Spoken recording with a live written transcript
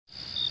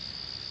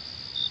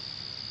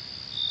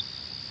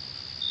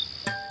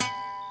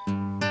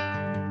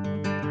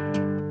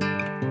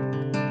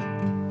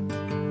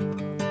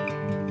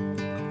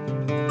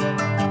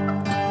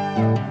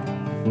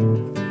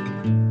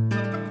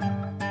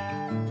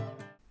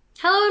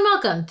Hello and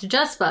welcome to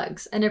Just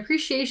Bugs, an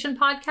appreciation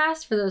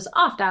podcast for those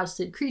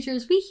oft-ousted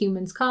creatures we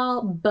humans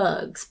call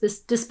bugs,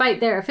 despite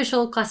their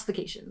official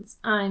classifications.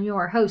 I'm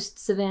your host,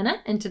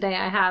 Savannah, and today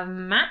I have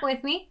Matt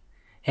with me.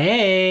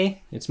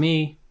 Hey, it's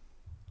me.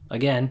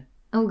 Again.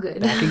 Oh,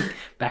 good.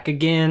 Back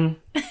again.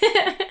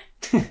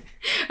 I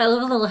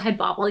love the little head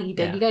bobble you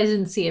did. Yeah. You guys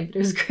didn't see it, but it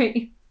was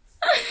great.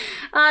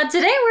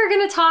 Today we're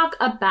going to talk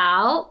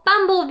about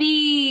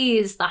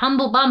bumblebees, the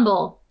humble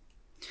bumble.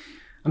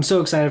 I'm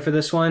so excited for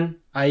this one.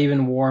 I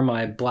even wore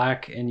my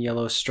black and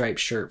yellow striped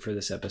shirt for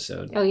this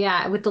episode. Oh,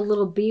 yeah, with the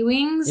little bee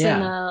wings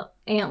and the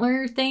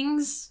antler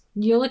things.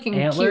 You're looking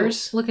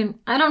antlers? Cute.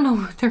 I don't know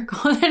what they're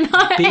called. They're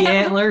not bee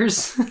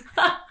antlers.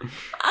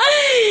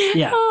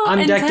 Yeah,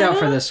 I'm decked out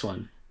for this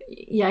one.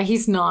 Yeah,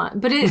 he's not.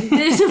 But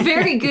it's a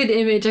very good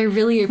image. I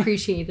really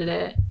appreciated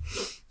it.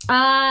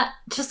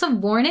 Just a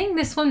warning,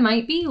 this one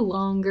might be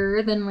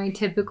longer than my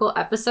typical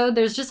episode.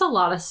 There's just a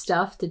lot of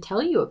stuff to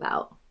tell you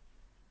about.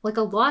 Like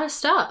a lot of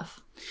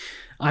stuff.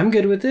 I'm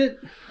good with it.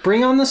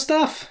 Bring on the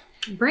stuff.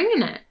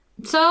 Bringing it.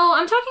 So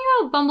I'm talking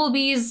about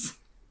bumblebees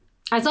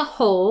as a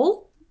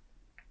whole.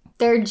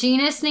 Their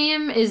genus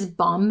name is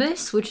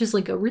Bombus, which is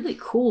like a really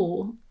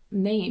cool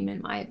name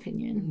in my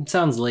opinion. It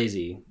sounds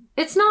lazy.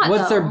 It's not.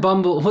 What's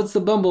the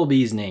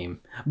bumblebee's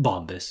name?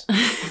 Bombus.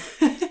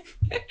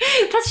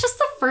 That's just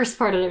the first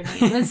part of their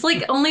name. It's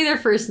like only their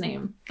first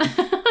name.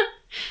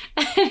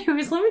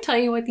 Anyways, let me tell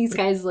you what these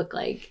guys look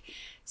like.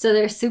 So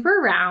they're super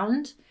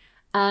round.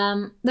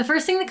 The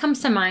first thing that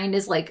comes to mind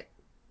is like,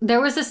 there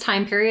was this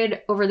time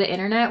period over the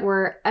internet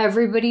where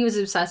everybody was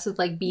obsessed with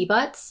like bee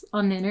butts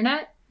on the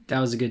internet. That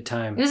was a good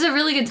time. It was a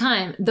really good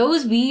time.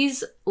 Those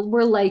bees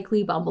were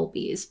likely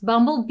bumblebees.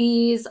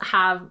 Bumblebees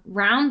have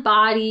round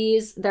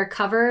bodies. They're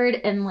covered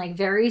in like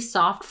very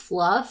soft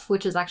fluff,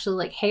 which is actually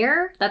like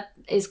hair that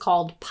is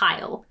called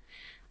pile.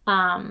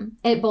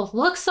 It both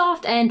looks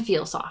soft and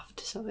feels soft.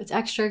 So it's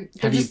extra.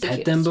 Have you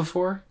pet them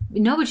before?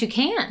 No, but you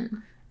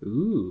can.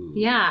 Ooh.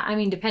 Yeah, I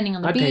mean, depending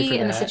on the bee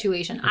and the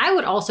situation. I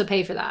would also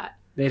pay for that.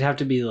 They'd have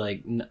to be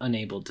like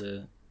unable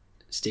to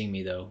sting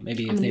me though.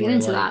 Maybe if they were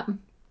like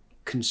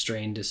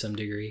constrained to some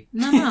degree.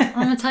 No, I'm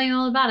going to tell you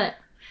all about it.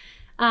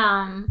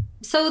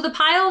 So the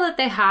pile that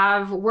they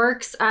have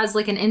works as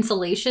like an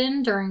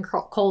insulation during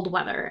cold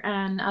weather.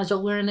 And as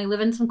you'll learn, they live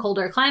in some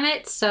colder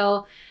climates.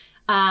 So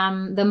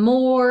the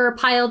more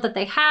pile that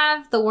they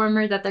have, the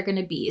warmer that they're going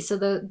to be. So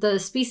the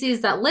species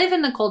that live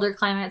in the colder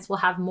climates will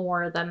have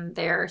more than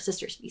their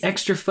sister species.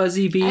 Extra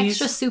fuzzy bees?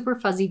 Extra super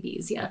fuzzy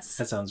bees, yes.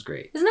 That sounds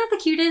great. Isn't that the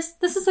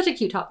cutest? This is such a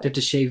cute topic. You have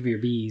to shave your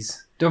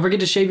bees. Don't forget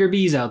to shave your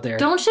bees out there.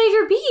 Don't shave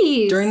your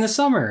bees. During the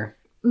summer.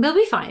 They'll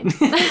be fine.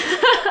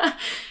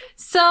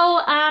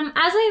 So,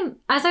 as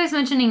I was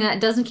mentioning, that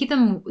does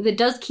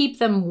keep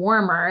them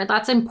warmer.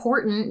 That's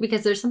important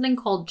because there's something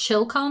called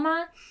chill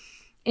coma,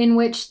 in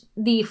which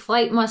the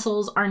flight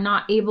muscles are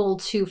not able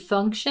to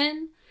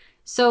function.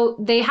 So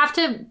they have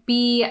to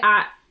be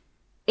at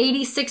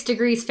 86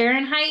 degrees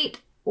Fahrenheit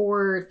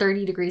or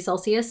 30 degrees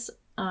Celsius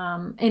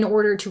in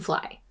order to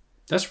fly.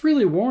 That's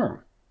really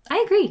warm.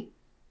 I agree.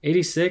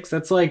 86?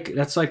 That's like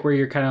where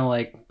you're kind of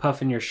like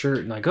puffing your shirt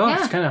and like,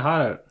 It's kind of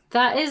hot out.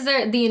 That is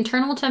the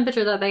internal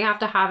temperature that they have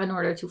to have in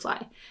order to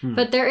fly.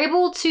 But they're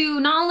able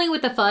to, not only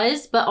with the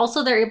fuzz, but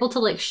also they're able to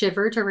like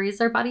shiver to raise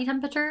their body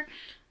temperature.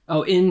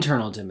 Oh,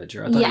 internal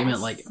temperature. I thought you meant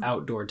like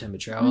outdoor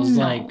temperature. I was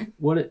like,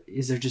 what?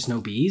 Is there just no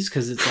bees?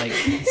 Because it's like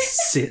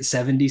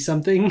 70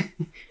 something?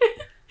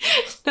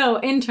 No,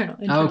 internal.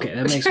 Okay,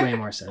 that makes way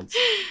more sense.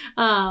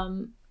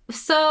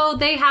 So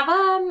they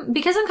have,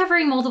 because I'm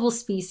covering multiple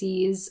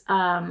species,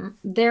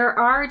 there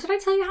are, did I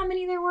tell you how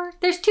many there were?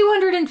 There's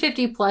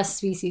 250 plus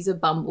species of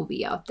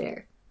bumblebee out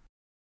there.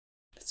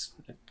 That's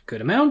a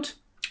good amount.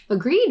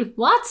 Agreed.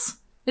 Lots.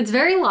 It's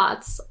very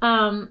lots.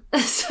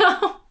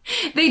 So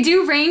they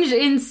do range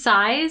in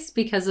size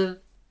because of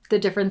the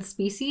different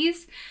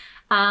species,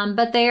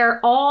 but they are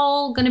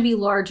all going to be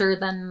larger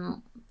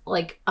than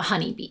like a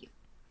honeybee,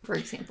 for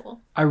example.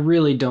 I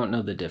really don't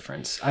know the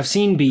difference. I've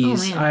seen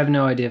bees. I have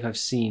no idea if I've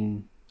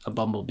seen a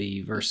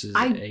bumblebee versus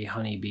a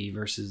honeybee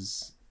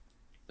versus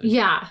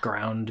a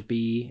ground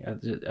bee.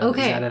 Okay. Is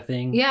that a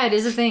thing? Yeah, it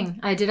is a thing.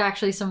 I did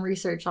actually some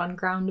research on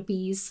ground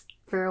bees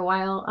for a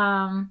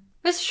while.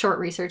 It's short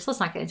research.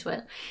 Let's not get into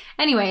it.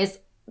 Anyways,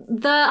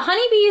 the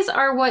honeybees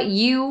are what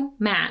you,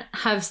 Matt,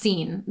 have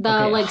seen.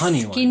 The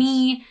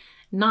skinny,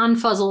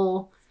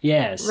 non-fuzzle,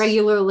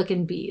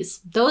 regular-looking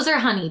bees. Those are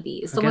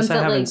honeybees. I guess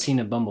I haven't seen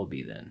a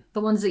bumblebee then.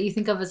 The ones that you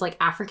think of as like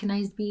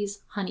Africanized bees,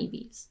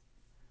 honeybees.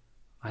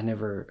 I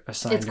never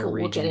assigned a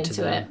region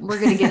to them. We're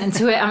going to get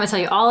into it. I'm going to tell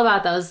you all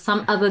about those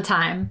some other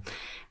time.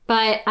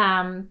 But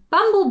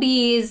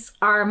bumblebees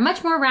are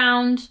much more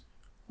round,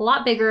 a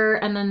lot bigger,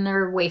 and then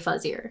they're way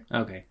fuzzier.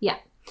 Okay. Yeah.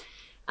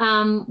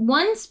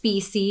 One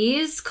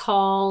species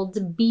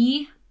called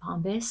bee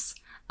bombus,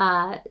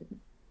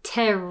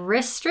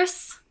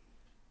 terrestris.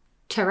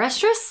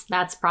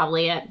 That's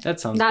probably it. That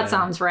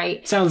sounds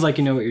right. Sounds like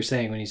you know what you're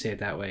saying when you say it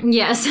that way.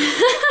 Yes.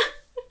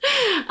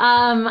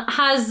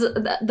 Has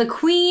the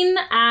queen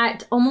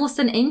at almost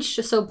an inch,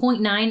 so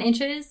 0.9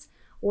 inches,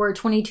 or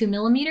 22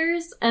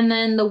 millimeters. And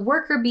then the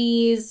worker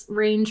bees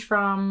range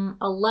from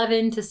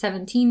 11 to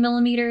 17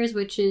 millimeters,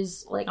 which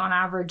is like on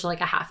average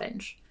like a half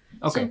inch.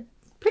 Okay. So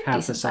pretty half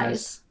decent the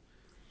size.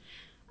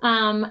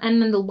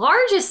 And then the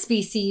largest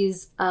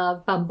species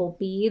of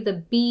bumblebee,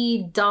 the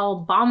bee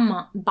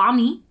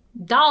dalbami,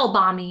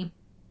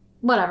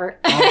 whatever.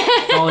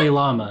 Dalai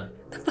Lama.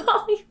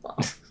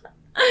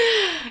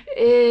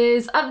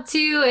 Is up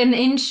to an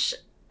inch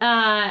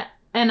and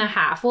a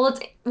half. Well, it's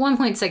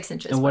 1.6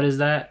 inches. And what is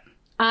that?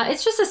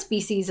 It's just a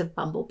species of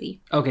bumblebee.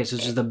 Okay, so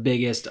it's just the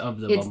biggest of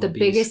the bumblebees. It's the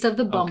biggest of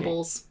the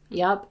bumbles. Okay.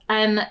 Yep.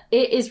 And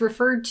it is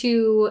referred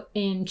to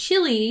in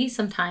Chile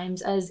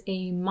sometimes as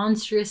a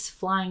monstrous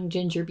flying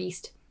ginger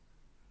beast.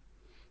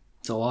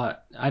 It's a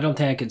lot. I don't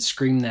think I could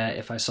scream that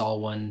if I saw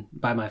one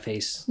by my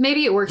face.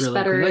 Maybe it works really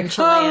better quick. in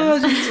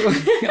Chilean.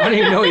 I don't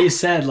even know what you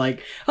said.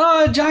 Like,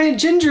 giant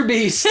ginger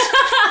beast.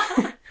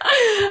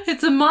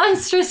 It's a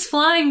monstrous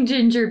flying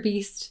ginger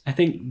beast. I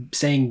think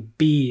saying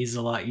bee is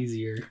a lot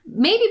easier.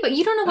 Maybe, but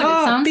you don't know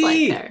what it sounds bee.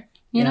 like there.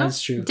 You know?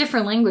 That's true.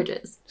 Different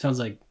languages. Sounds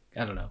like,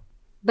 I don't know.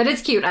 But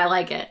it's cute. I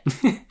like it.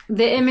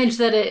 The image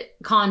that it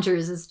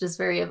conjures is just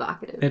very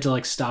evocative. I have to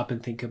like stop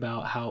and think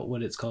about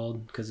what it's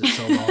called because it's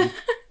so long.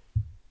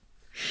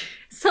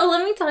 So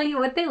let me tell you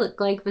what they look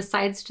like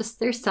besides just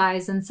their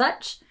size and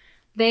such.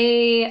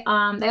 They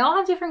all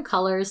have different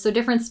colors, so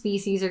different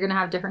species are going to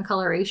have different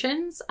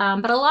colorations,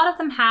 but a lot of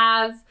them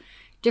have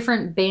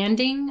different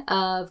banding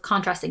of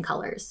contrasting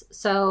colors.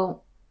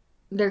 So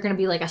they're going to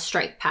be like a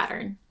stripe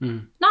pattern.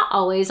 Not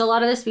always. A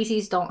lot of the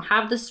species don't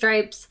have the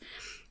stripes,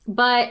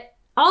 but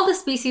all the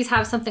species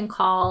have something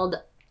called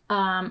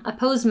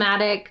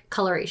aposematic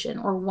coloration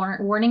or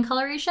warning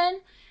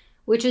coloration,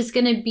 which is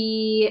going to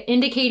be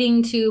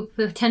indicating to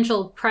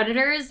potential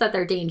predators that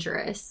they're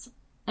dangerous.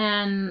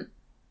 And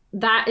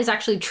that is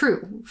actually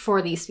true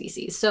for these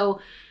species. So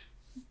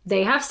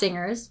they have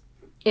stingers.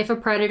 If a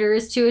predator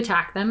is to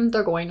attack them,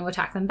 they're going to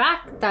attack them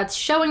back. That's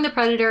showing the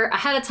predator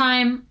ahead of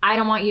time, I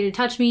don't want you to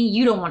touch me.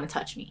 You don't want to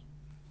touch me.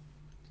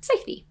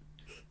 Safety.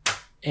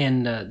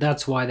 And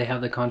that's why they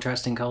have the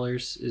contrasting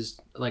colors, is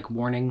like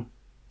warning?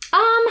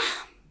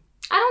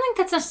 I don't think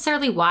that's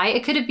necessarily why.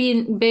 It could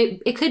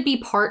be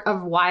part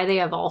of why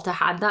they evolved to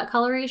have that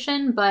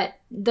coloration, but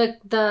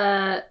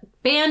the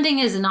banding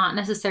is not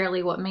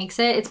necessarily what makes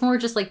it. It's more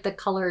just like the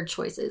color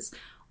choices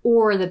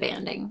or the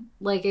banding.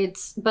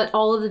 But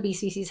all of the bee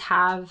species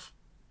have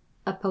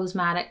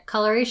aposematic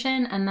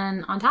coloration, and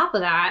then on top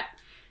of that,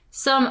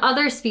 some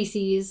other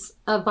species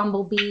of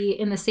bumblebee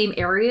in the same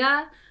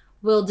area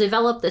will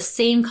develop the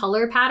same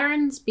color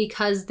patterns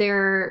because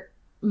they're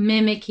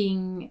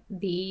mimicking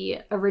the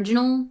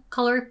original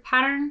color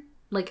pattern,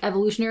 like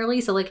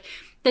evolutionarily. So like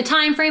the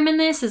time frame in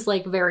this is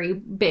like very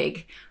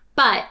big,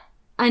 but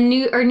a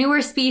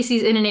newer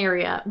species in an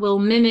area will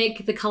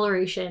mimic the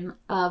coloration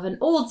of an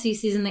old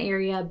species in the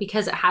area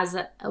because it has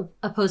a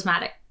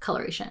aposematic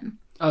coloration.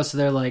 Oh, so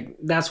they're like,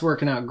 that's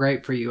working out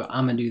great for you,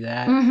 I'm gonna do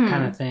that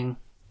kind of thing.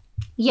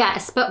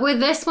 Yes, but with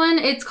this one,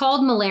 it's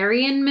called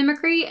Müllerian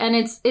mimicry, and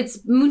it's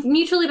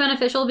mutually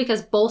beneficial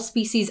because both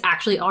species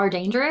actually are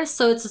dangerous,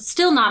 so it's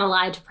still not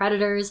allied to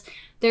predators.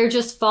 They're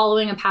just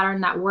following a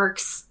pattern that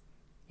works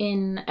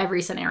in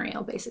every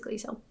scenario, basically.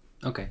 So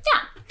okay,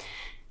 yeah.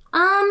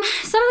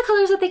 Some of the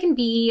colors that they can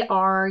be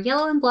are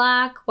yellow and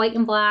black, white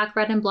and black,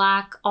 red and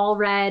black, all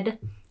red,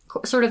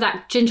 sort of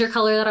that ginger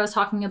color that I was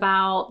talking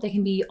about. They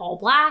can be all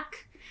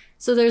black.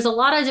 So there's a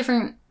lot of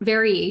different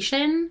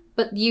variation,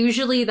 but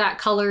usually that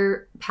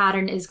color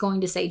pattern is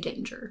going to say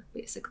danger,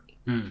 basically.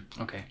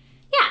 Okay.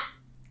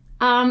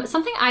 Yeah.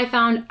 Something I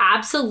found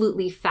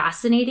absolutely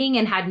fascinating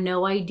and had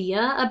no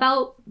idea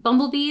about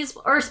bumblebees,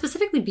 or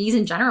specifically bees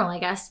in general, I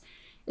guess,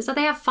 is that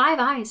they have 5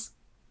 eyes.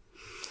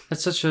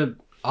 That's such a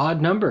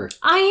odd number.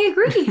 I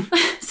agree.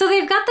 So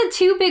they've got the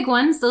 2 big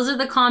ones. Those are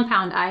the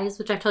compound eyes,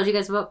 which I've told you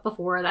guys about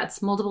before.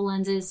 That's multiple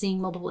lenses seeing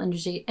multiple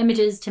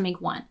images to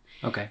make one.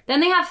 Okay. Then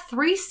they have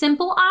 3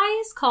 simple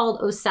eyes called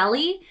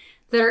ocelli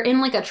that are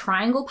in like a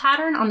triangle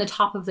pattern on the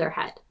top of their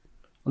head.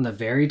 On the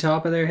very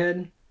top of their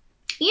head?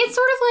 It's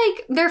sort of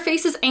like their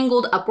face is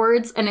angled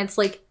upwards, and it's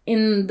like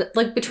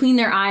like between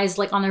their eyes,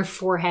 like on their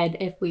forehead.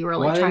 If we were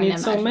like trying to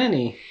imagine. Why do they need so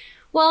many?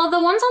 Well,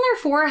 the ones on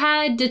their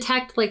forehead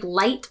detect like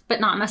light,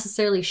 but not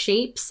necessarily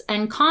shapes.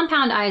 And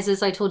compound eyes,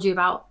 as I told you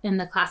about in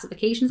the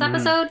classifications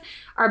episode,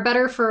 are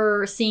better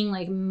for seeing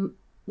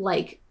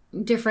like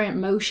different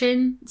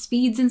motion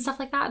speeds and stuff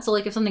like that. So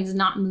like if something's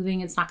not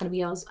moving, it's not going to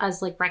be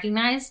as like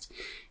recognized.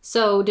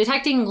 So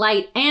detecting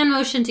light and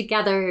motion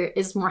together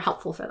is more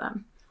helpful for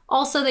them.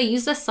 Also, they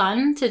use the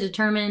sun to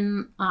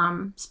determine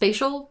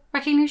spatial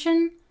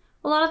recognition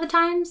a lot of the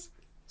times.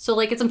 So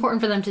like it's important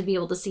for them to be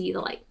able to see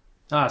the light.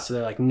 So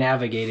they're like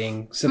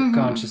navigating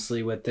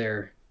subconsciously with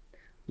their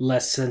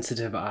less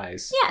sensitive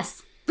eyes.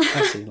 Yes.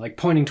 I see. Like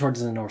pointing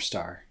towards the North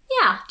Star.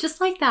 Yeah,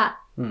 just like that.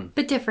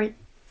 But different.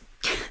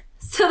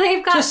 So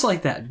they've got... Just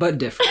like that, but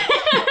different.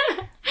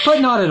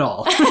 But not at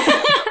all.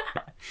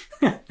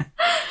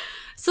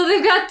 So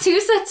they've got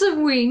 2 sets of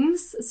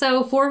wings.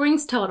 So 4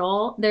 wings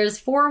total. There's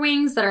 4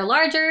 wings that are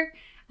larger,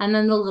 And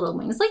then the little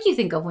wings, like you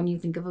think of when you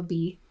think of a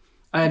bee.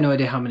 I had no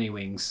idea how many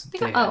wings they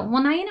have. Oh,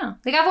 well, now you know.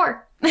 They got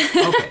 4.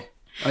 Okay.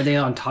 Are they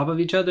on top of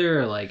each other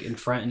or like in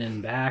front and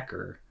in back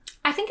or?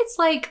 I think it's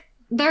like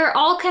they're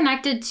all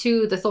connected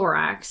to the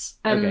thorax.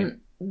 And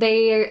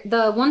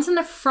the ones in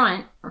the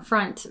front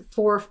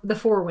for the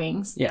 4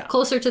 wings,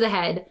 closer to the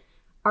head,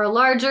 are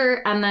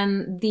larger. And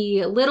then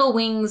the little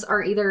wings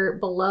are either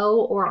below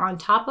or on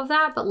top of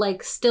that, but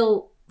like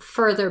still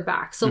further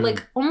back. So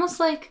like almost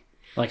like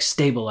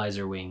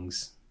stabilizer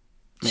wings.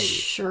 Maybe.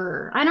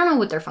 Sure. I don't know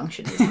what their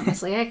function is,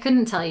 honestly. I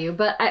couldn't tell you.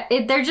 But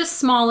they're just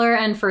smaller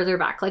and further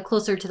back, like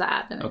closer to the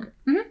abdomen. Okay.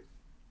 Mm-hmm.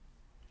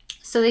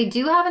 So they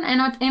do have an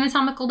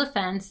anatomical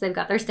defense. They've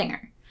got their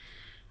stinger.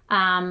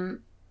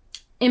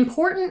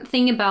 Important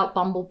thing about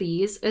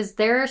bumblebees is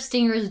their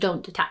stingers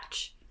don't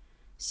detach.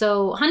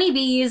 So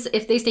honeybees,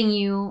 if they sting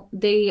you,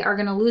 they are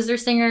going to lose their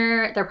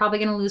stinger. They're probably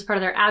going to lose part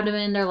of their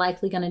abdomen. They're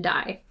likely going to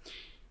die.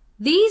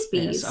 These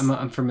bees... Yes,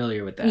 I'm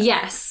familiar with that.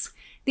 Yes.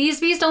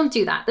 These bees don't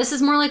do that. This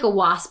is more like a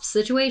wasp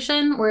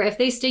situation where if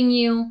they sting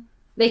you,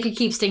 they could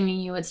keep stinging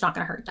you. It's not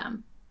going to hurt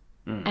them.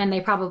 And they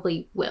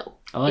probably will.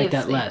 I like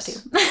that less.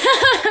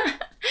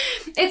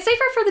 It's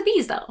safer for the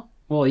bees, though.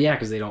 Well, yeah,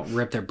 because they don't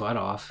rip their butt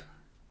off.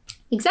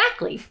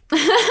 Exactly.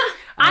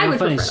 I have a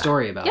funny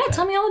story about that. Yeah,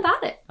 tell me all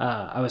about it.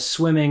 I was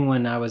swimming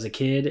when I was a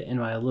kid, and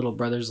my little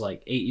brother's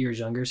like 8 years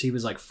younger, so he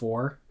was like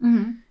 4.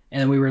 Mm-hmm.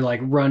 And we were like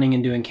running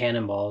and doing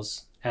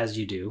cannonballs, as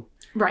you do.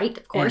 Right,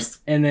 of course.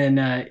 And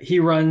then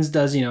he runs,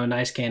 does, a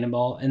nice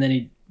cannonball, and then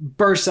he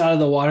bursts out of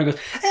the water and goes,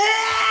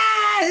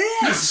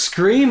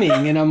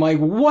 screaming. And I'm like,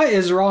 what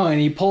is wrong? And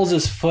he pulls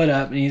his foot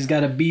up, and he's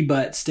got a bee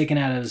butt sticking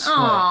out of his foot.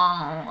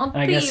 Oh,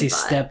 I guess he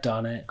stepped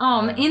on it.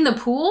 In the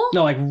pool?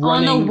 No, like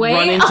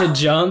running to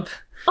jump.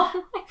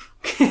 Oh, my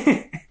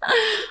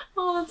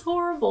Oh, that's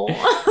horrible.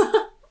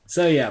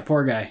 So, yeah,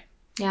 poor guy.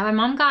 Yeah, my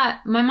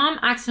mom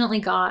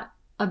accidentally got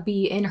a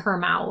bee in her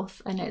mouth,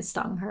 and it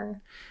stung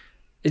her.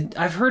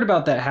 I've heard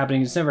about that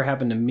happening. It's never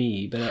happened to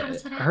me, but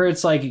I heard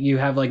it's like you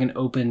have like an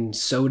open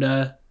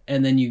soda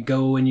and then you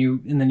go and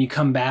then you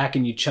come back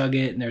and you chug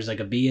it and there's like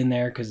a bee in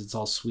there because it's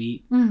all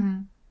sweet. Mm-hmm.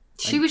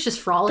 She was just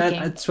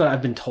frolicking. That's what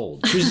I've been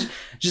told. She was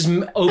just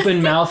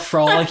open mouth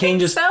frolicking.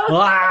 Just so.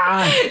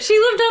 She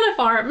lived on a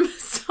farm.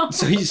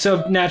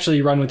 So naturally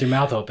you run with your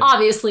mouth open.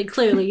 Obviously,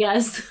 clearly,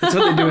 yes. That's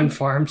what they do in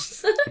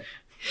farms.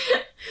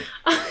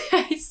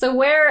 Okay, so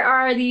where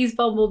are these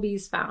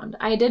bumblebees found?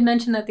 I did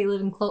mention that they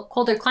live in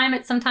colder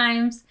climates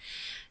sometimes.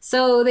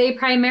 So they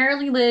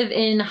primarily live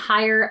in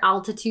higher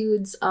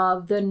altitudes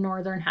of the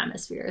northern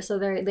hemisphere. So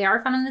they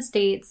are found in the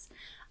States.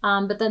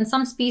 But then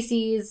some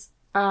species,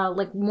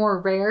 like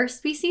more rare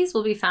species,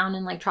 will be found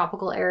in like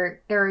tropical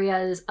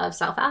areas of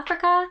South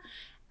Africa.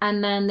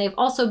 And then they've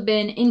also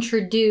been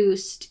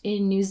introduced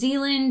in New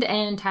Zealand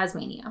and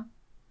Tasmania.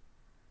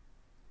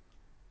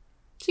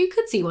 So you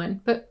could see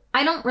one, but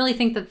I don't really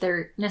think that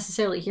they're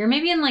necessarily here.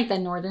 Maybe in like the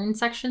northern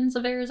sections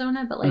of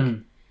Arizona, but like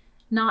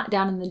not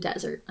down in the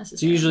desert necessarily.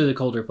 It's usually the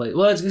colder place.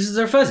 Well, it's because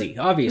they're fuzzy,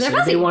 obviously. They're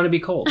fuzzy. They want to be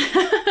cold.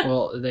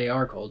 Well, they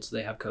are cold, so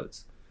they have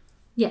coats.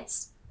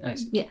 Yes.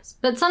 Nice. Yes.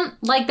 But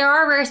there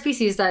are rare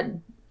species that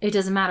it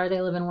doesn't matter.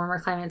 They live in warmer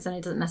climates and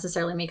it doesn't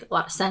necessarily make a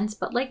lot of sense.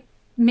 But like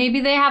maybe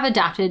they have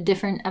adapted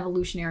different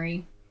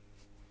evolutionary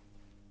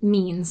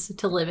means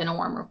to live in a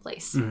warmer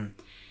place. Mm-hmm.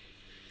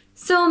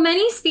 So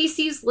many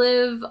species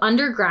live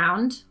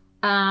underground.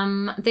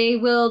 They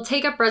will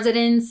take up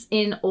residence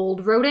in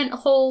old rodent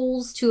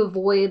holes to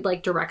avoid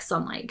like direct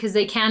sunlight because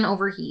they can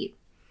overheat.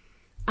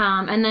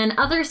 And then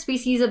other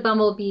species of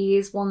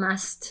bumblebees will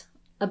nest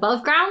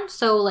above ground.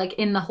 So like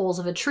in the holes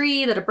of a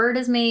tree that a bird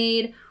has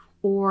made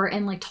or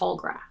in like tall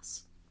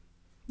grass,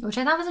 which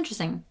I thought was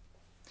interesting.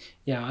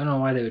 Yeah, I don't know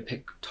why they would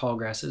pick tall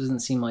grass. It doesn't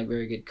seem like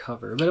very good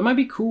cover, but it might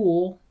be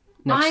cool.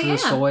 Next to the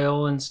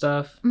soil and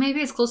stuff.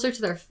 Maybe it's closer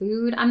to their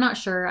food. I'm not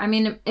sure. I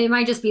mean, it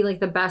might just be like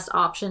the best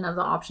option of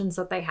the options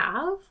that they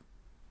have.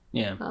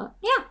 Yeah.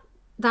 Yeah.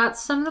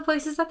 That's some of the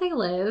places that they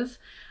live.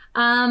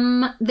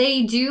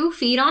 They do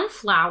feed on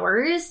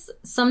flowers.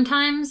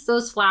 Sometimes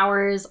those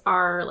flowers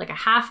are like a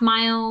half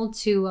mile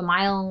to a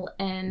mile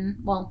and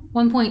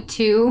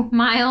 1.2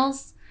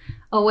 miles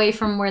away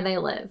from where they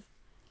live.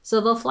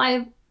 So they'll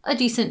fly a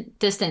decent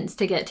distance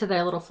to get to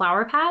their little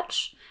flower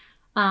patch.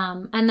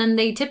 And then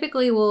they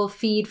typically will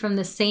feed from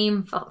the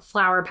same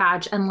flower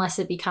patch unless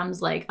it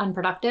becomes like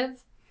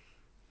unproductive.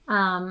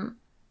 And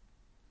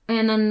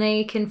then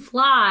they can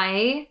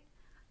fly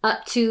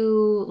up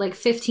to like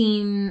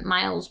 15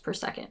 miles per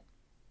second.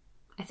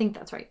 I think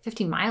that's right.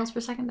 15 miles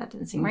per second? That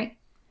didn't seem right.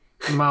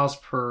 Miles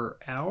per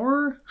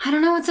hour? I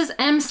don't know. It says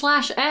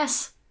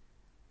M/S.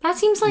 That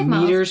seems like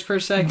meters per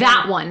second.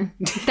 That one.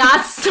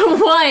 That's the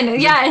one.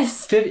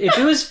 Yes. If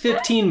it was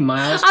 15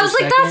 miles per second. I was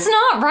like, that's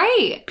not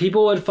right.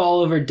 People would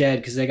fall over dead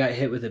because they got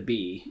hit with a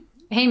bee.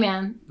 Hey,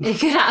 man. It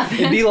could happen.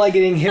 It'd be like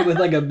getting hit with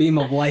like a beam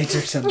of light or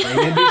something.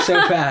 It'd be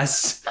so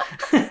fast.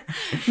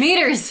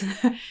 Meters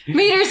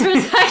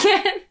per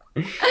second.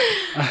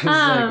 I was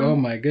like, oh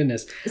my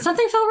goodness.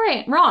 Something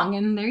felt wrong,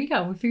 and there you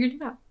go. We figured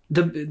it out.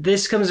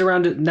 this comes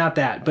around to not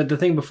that, but the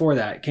thing before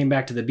that came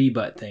back to the bee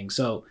butt thing.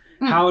 So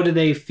how do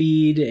they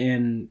feed?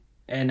 And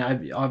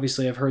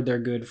I've heard they're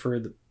good for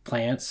the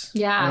plants.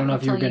 Yeah. I don't know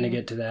if you were going to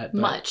get to that.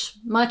 But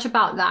much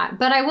about that.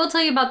 But I will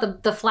tell you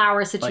about the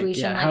flower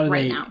situation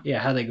right now. Yeah,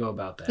 how do they go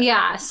about that?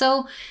 Yeah,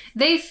 so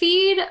they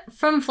feed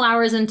from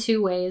flowers in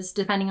two ways,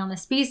 depending on the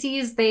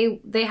species. They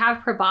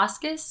have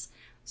proboscis,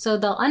 so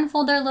they'll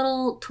unfold their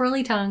little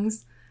twirly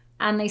tongues,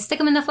 and they stick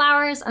them in the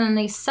flowers, and then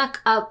they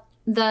suck up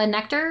the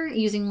nectar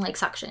using like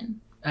suction.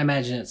 I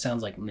imagine it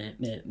sounds like meh,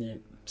 meh, meh,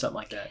 something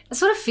like that.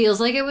 That's what it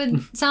feels like it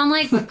would sound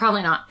like, but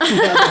probably not.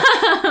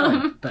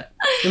 Right, but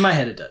in my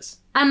head it does.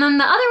 And then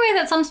the other way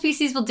that some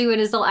species will do it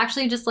is they'll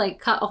actually just like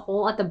cut a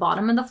hole at the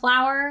bottom of the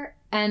flower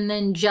and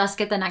then just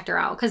get the nectar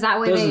out. Because that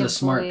way those are the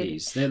smart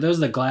bees. Those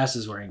are the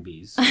glasses wearing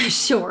bees.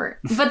 Sure.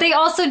 But they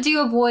also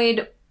do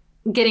avoid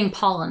getting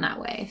pollen that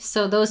way.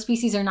 So those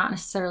species are not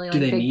necessarily like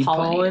big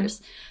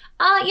pollinators.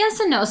 Pollen? Yes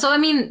and no. So I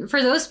mean,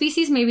 for those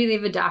species, maybe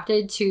they've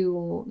adapted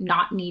to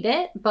not need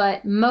it.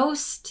 But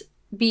most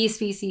bee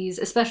species,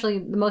 especially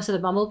most of the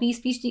bumblebee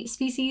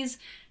species,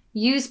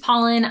 use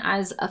pollen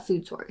as a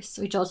food source,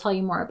 which I'll tell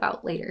you more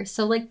about later.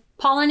 So, like,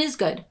 pollen is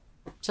good.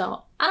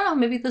 So, I don't know,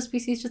 maybe those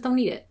species just don't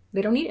need it.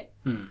 They don't need it.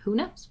 Who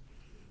knows?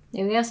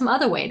 Maybe they have some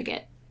other way to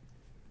get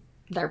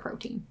their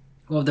protein.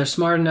 Well, if they're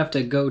smart enough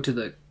to go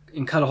to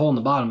and cut a hole in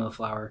the bottom of the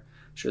flower,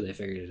 I'm sure they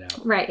figured it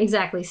out. Right,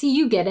 exactly. See,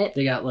 you get it.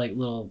 They got, like,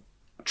 little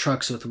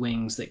trucks with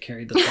wings that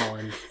carried the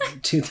pollen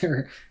to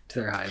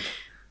their hive.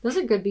 Those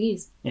are good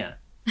bees. Yeah.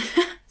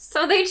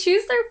 So, they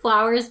choose their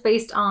flowers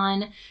based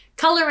on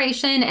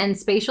coloration and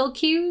spatial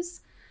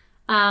cues.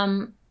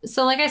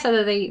 So like I said,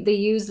 that they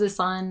use the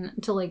sun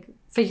to like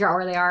figure out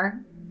where they are.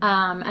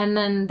 And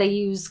then they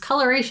use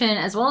coloration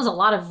as well as a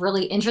lot of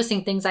really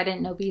interesting things I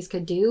didn't know bees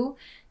could do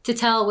to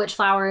tell which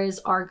flowers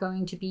are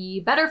going to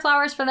be better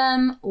flowers for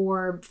them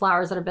or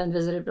flowers that have been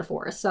visited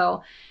before.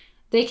 So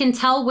they can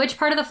tell which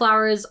part of the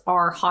flowers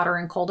are hotter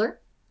and colder.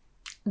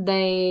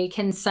 They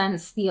can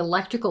sense the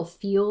electrical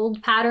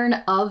field pattern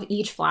of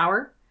each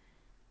flower.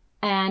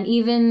 And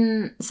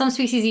even some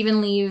species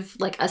even leave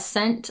like a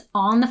scent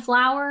on the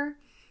flower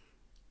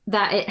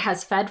that it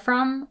has fed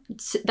from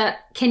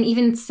that can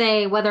even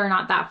say whether or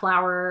not that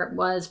flower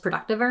was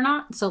productive or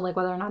not. So like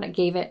whether or not it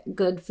gave it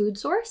good food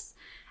source.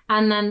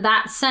 And then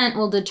that scent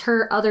will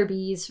deter other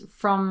bees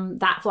from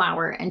that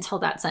flower until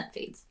that scent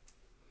fades.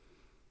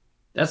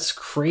 That's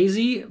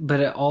crazy,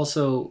 but it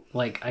also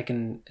like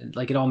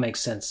it all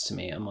makes sense to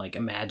me. I'm like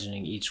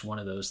imagining each one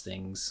of those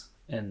things,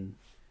 and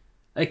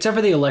except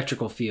for the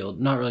electrical field,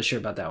 not really sure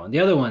about that one. The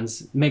other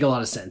ones make a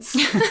lot of sense.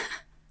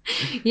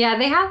 Yeah,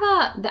 they have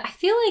I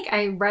feel like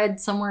I read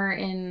somewhere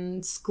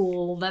in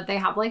school that they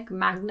have like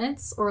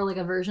magnets or like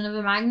a version of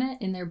a magnet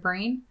in their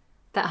brain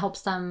that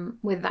helps them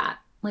with that,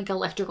 like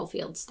electrical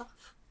field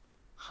stuff.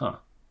 Huh.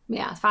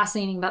 Yeah, it's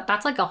fascinating, but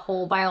that's like a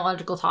whole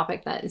biological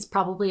topic that is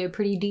probably a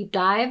pretty deep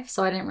dive,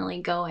 so I didn't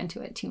really go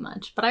into it too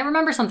much. But I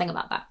remember something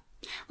about that.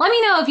 Let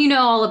me know if you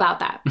know all about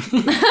that.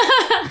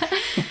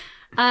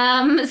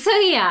 So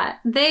yeah,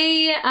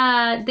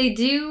 they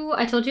do,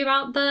 I told you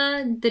about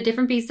the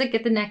different bees that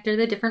get the nectar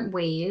the different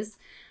ways.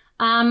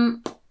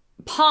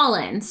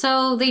 Pollen.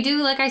 So they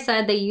do, like I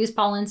said, they use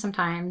pollen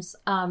sometimes,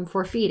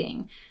 for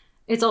feeding.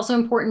 It's also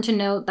important to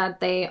note that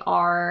they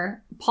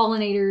are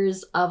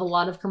pollinators of a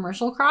lot of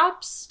commercial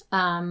crops.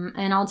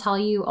 And I'll tell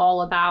you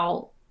all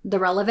about the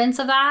relevance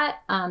of that,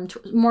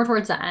 more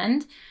towards the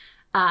end.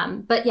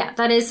 But yeah,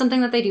 that is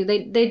something that they do.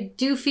 They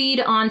do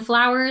feed on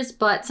flowers,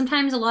 but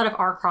sometimes a lot of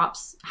our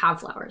crops have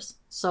flowers.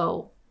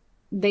 So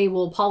they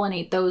will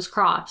pollinate those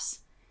crops,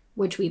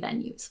 which we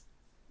then use.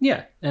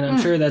 Yeah, and I'm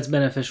sure that's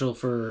beneficial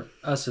for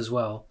us as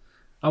well.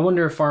 I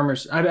wonder if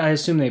farmers, I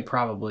assume they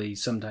probably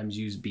sometimes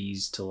use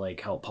bees to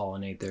like help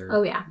pollinate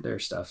their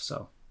stuff.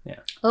 So yeah.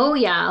 Oh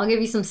yeah, I'll give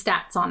you some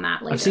stats on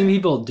that later. I've seen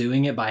people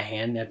doing it by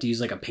hand. They have to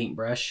use like a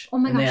paintbrush. Oh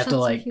my gosh, they have that's to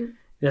like, so cute.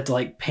 They have to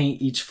like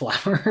paint each flower.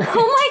 Oh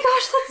my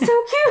gosh, that's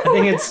so cute. I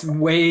think it's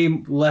way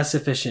less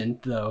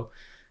efficient though.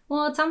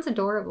 Well, it sounds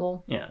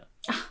adorable. Yeah.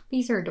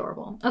 Bees are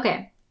adorable.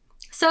 Okay.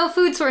 So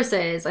food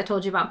sources. I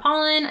told you about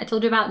pollen. I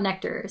told you about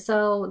nectar.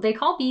 So they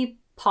call bee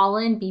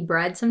pollen bee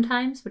bread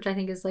sometimes, which I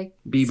think is like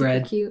bee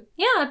bread. Cute.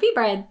 Yeah, bee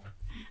bread.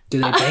 Do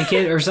they bake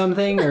it or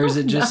something? Or is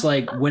it just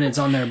like when it's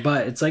on their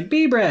butt, it's like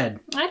bee bread?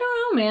 I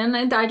don't know,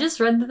 man. I just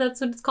read that that's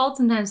what it's called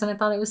sometimes, and I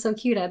thought it was so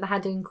cute I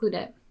had to include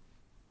it.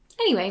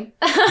 Anyway,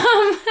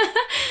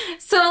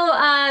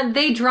 so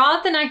they draw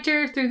up the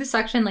nectar through the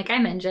suction, like I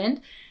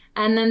mentioned,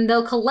 and then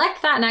they'll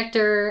collect that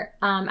nectar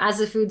as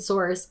a food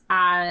source,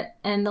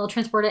 and they'll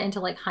transport it into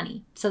like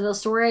honey. So they'll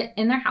store it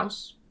in their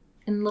house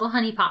in little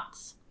honey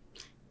pots,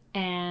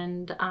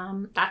 and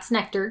that's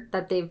nectar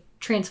that they've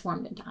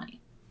transformed into honey.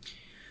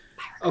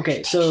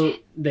 Okay, so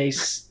they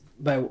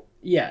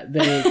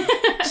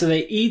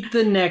eat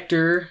the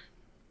nectar,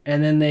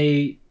 and then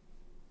they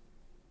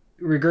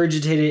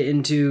regurgitate it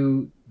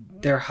into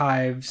their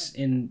hives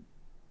in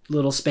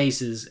little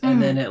spaces,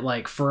 and then it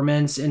like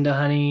ferments into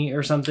honey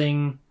or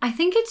something. I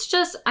think it's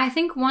just,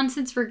 once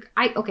it's,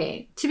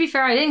 okay, to be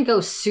fair, I didn't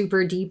go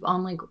super deep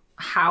on like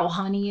how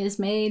honey is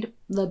made,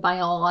 the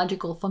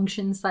biological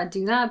functions that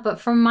do that. But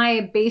from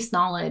my base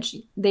knowledge,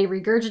 they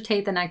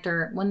regurgitate the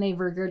nectar. When they've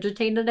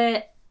regurgitated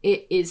it,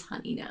 it is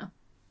honey now.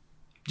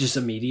 Just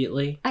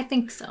immediately? I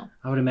think so.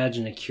 I would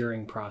imagine a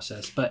curing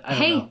process, but I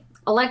don't know.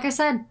 Like I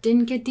said,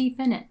 didn't get deep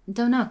in it.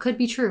 Don't know. Could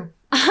be true.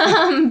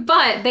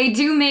 But they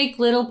do make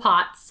little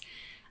pots.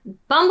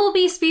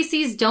 Bumblebee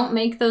species don't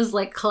make those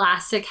like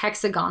classic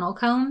hexagonal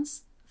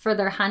combs for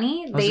their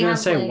honey. I was going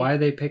to say, why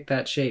they pick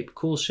that shape.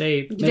 Cool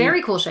shape. Maybe,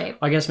 very cool shape.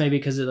 I guess maybe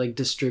because it like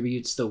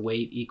distributes the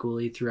weight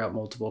equally throughout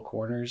multiple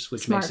corners,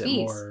 which Smart makes it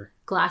bees. more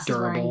glasses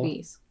durable. Wearing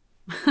bees.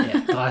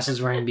 Yeah,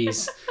 glasses wearing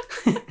bees.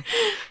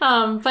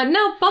 But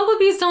no,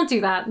 bumblebees don't do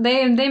that.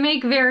 They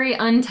make very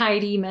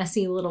untidy,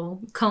 messy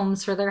little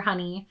combs for their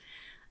honey.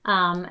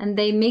 And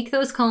they make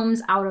those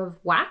combs out of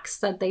wax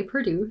that they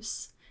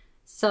produce.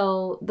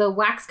 So the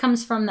wax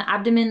comes from the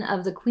abdomen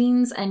of the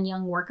queens and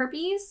young worker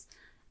bees,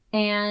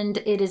 and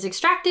it is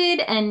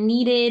extracted and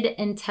kneaded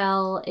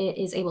until it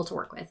is able to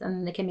work with, and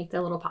then they can make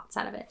their little pots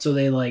out of it. So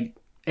they like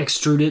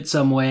extrude it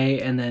some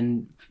way and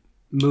then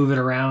move it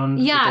around.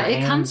 Yeah,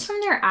 it comes from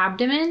their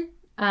abdomen.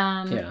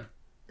 Yeah.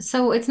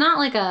 So it's not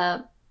like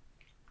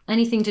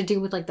anything to do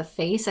with like the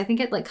face. I think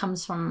it like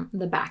comes from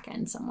the back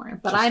end somewhere,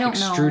 but just I don't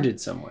know. Extruded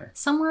somewhere.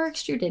 Somewhere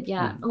extruded,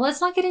 yeah. Let's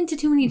not get into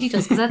too many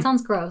details because that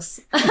sounds gross.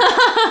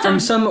 From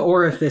some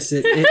orifice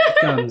it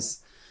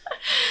comes.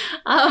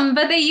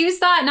 But they use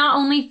that not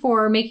only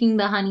for making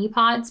the honey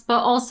pots, but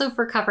also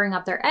for covering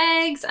up their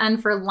eggs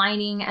and for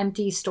lining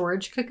empty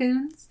storage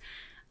cocoons.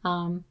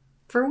 For,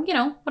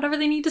 whatever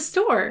they need to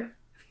store.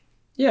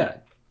 Yeah.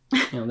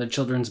 The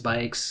children's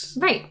bikes.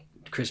 Right.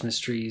 Christmas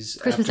trees.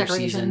 Christmas after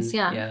decorations.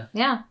 Season.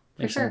 Yeah.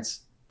 For Makes sure.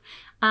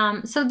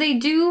 sense. So they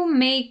do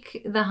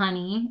make the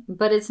honey,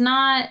 but it's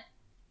not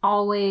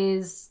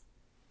always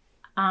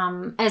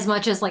as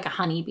much as like a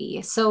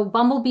honeybee. So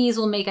bumblebees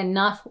will make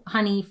enough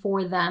honey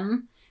for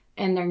them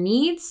and their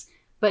needs,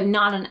 but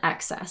not an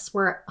excess.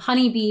 Where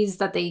honeybees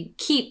that they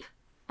keep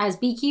as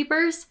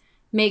beekeepers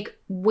make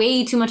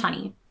way too much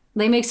honey.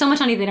 They make so much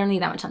honey, they don't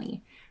need that much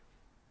honey.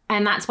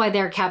 And that's why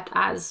they're kept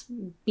as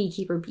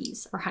beekeeper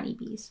bees or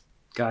honeybees.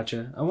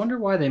 Gotcha. I wonder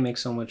why they make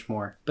so much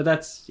more. But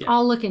that's... Yeah.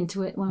 I'll look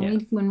into it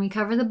when we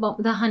cover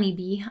the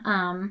honeybee.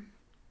 But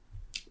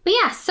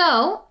yeah,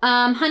 so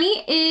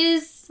honey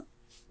is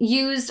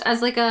used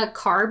as like a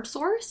carb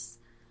source.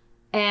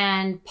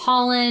 And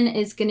pollen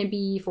is going to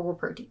be for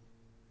protein.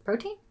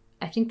 Protein?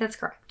 I think that's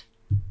correct.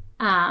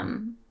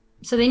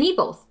 So they need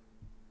both.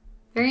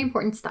 Very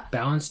important stuff.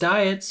 Balanced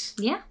diets.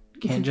 Yeah.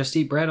 Can't just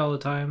eat bread all the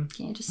time.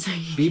 Can't just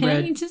bee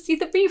bread. Can't just eat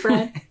the bee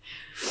bread.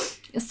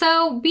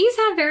 So bees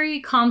have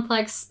very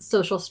complex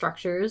social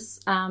structures.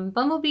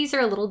 Bumblebees are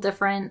a little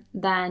different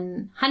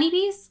than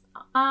honeybees,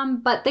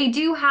 but they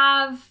do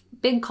have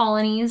big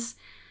colonies,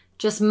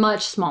 just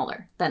much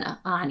smaller than a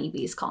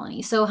honeybee's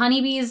colony. So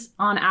honeybees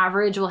on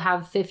average will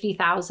have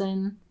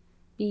 50,000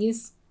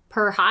 bees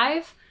per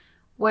hive,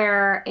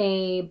 where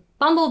a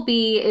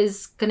bumblebee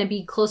is going to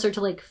be closer to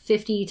like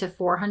 50 to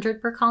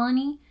 400 per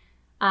colony.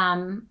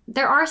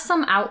 There are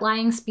some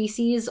outlying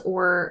species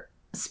or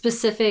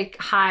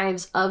specific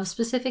hives of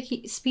specific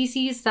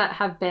species that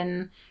have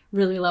been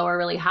really low or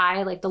really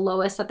high. Like the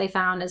lowest that they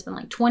found has been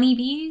like 20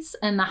 bees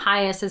and the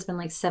highest has been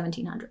like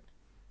 1,700.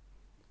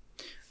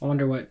 I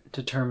wonder what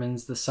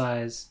determines the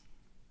size.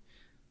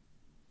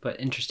 But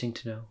interesting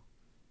to know.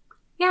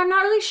 Yeah, I'm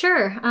not really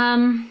sure.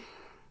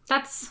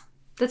 That's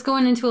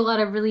going into a lot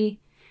of really...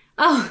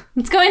 Oh,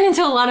 it's going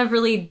into a lot of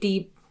really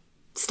deep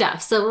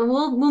stuff. So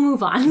we'll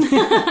move on.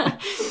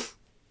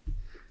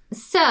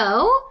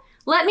 So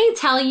let me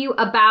tell you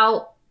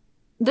about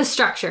the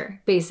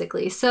structure,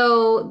 basically.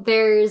 So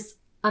there's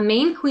a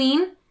main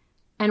queen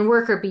and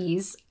worker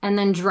bees and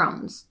then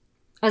drones,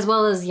 as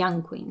well as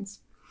young queens.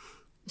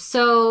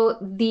 So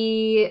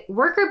the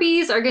worker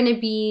bees are going to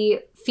be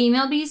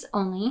female bees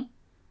only,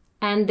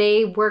 and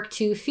they work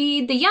to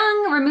feed the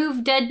young,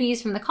 remove dead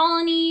bees from the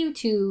colony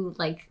to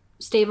like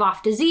stave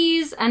off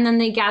disease, and then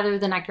they gather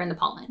the nectar and the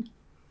pollen.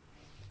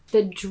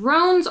 The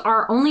drones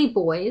are only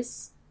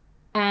boys,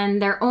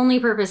 and their only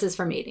purpose is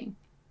for mating.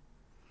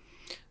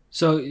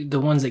 So the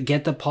ones that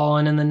get the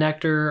pollen and the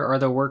nectar are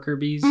the worker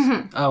bees?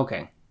 Mm-hmm. Oh,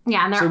 okay.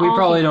 Yeah, and they're so we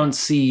probably don't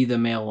see the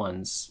male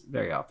ones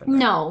very often. Right?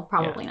 No,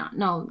 probably not.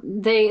 No,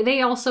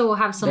 they also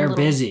have some. They're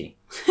busy.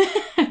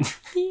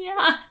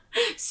 Yeah,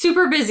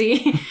 super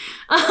busy.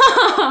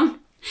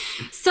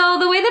 So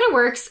the way that it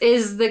works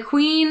is the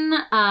queen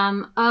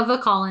of a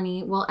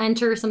colony will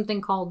enter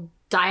something called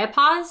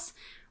diapause,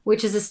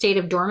 which is a state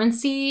of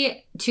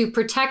dormancy to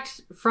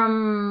protect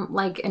from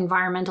like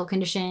environmental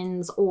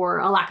conditions or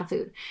a lack of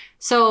food.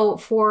 So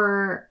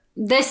for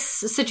this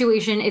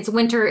situation, it's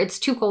winter, it's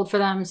too cold for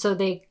them. So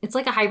it's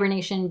like a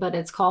hibernation, but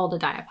it's called a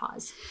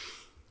diapause.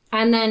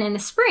 And then in the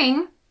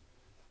spring,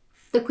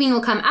 the queen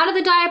will come out of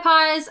the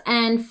diapause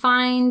and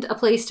find a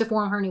place to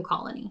form her new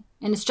colony.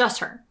 And it's just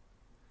her.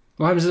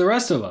 What happens to the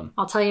rest of them?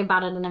 I'll tell you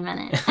about it in a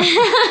minute.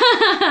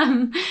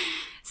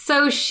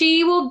 So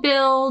she will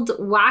build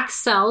wax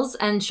cells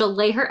and she'll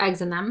lay her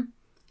eggs in them.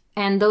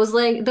 And those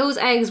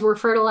eggs were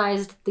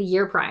fertilized the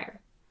year prior.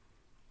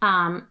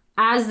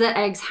 As the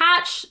eggs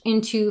hatch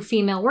into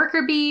female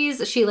worker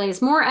bees, she lays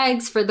more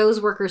eggs for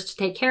those workers to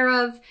take care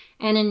of,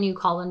 and a new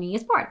colony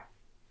is born.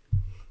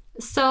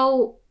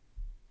 So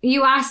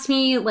you asked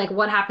me, like,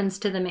 what happens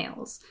to the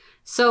males?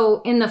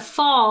 So in the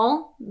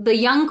fall, the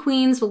young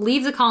queens will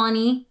leave the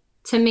colony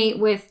to mate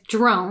with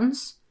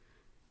drones,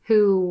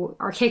 who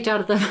are kicked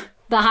out of the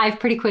hive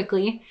pretty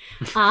quickly.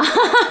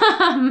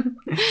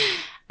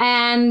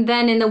 And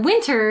then in the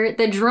winter,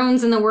 the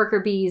drones and the worker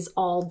bees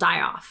all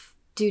die off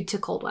due to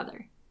cold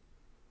weather.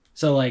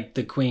 So, like,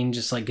 the queen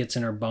just, like, gets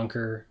in her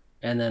bunker,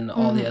 and then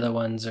all the other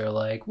ones are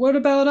like, what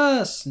about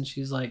us? And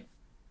she's like,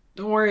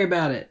 don't worry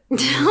about it.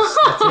 That's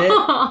it.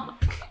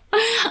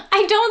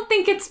 I don't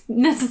think it's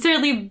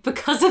necessarily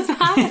because of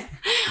that.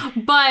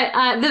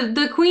 But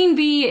the queen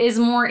bee is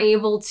more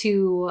able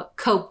to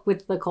cope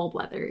with the cold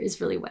weather is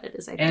really what it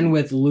is, I think. And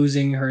with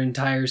losing her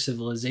entire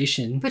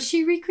civilization. But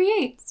she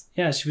recreates.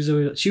 Yeah, she was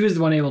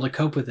the one able to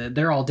cope with it.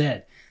 They're all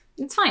dead.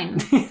 It's fine.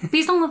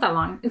 Bees don't live that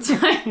long. It's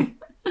fine.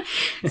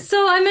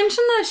 So I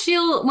mentioned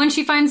that when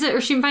she finds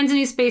a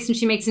new space and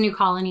she makes a new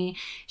colony,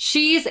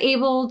 she's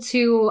able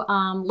to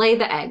lay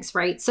the eggs,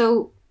 right?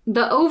 So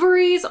the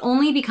ovaries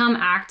only become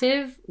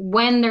active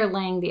when they're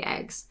laying the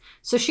eggs.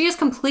 So she has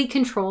complete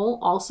control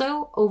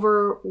also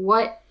over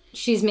what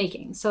she's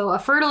making. So a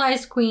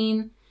fertilized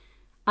queen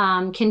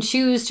can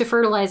choose to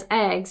fertilize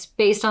eggs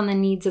based on the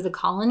needs of the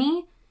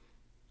colony.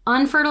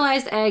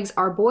 Unfertilized eggs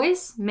are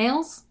boys,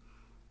 males.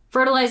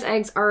 Fertilized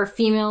eggs are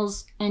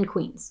females and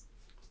queens.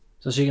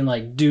 So she can,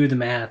 like, do the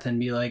math and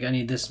be like, I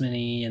need this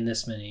many and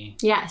this many.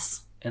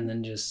 Yes. And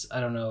then just, I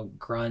don't know,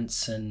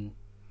 grunts and...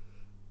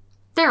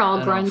 They're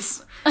all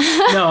grunts.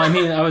 No, I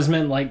mean, I was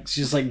meant, like,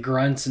 just, like,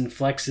 grunts and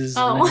flexes.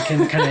 And then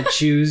can kind of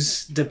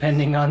choose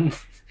depending on...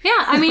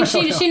 Yeah, I mean,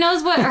 she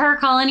knows what her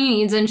colony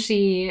needs and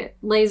she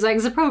lays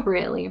eggs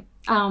appropriately.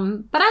 But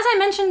as I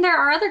mentioned, there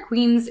are other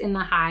queens in the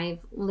hive,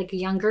 like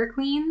younger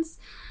queens,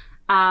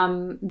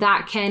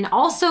 that can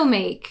also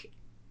make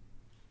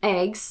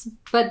eggs,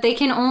 but they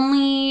can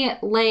only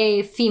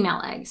lay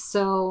female eggs.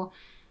 So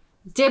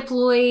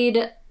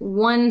diploid,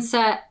 one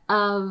set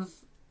of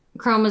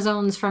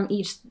chromosomes from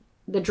each,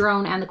 the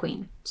drone and the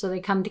queen. So they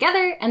come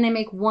together and they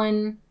make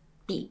one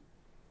bee.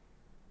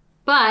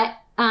 But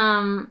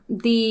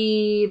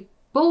the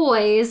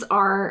boys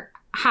are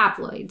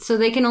haploid, so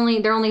they're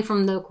only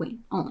from the queen,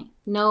 only.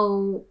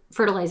 No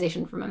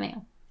fertilization from a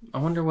male. I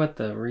wonder what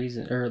the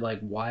reason, or like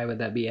why would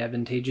that be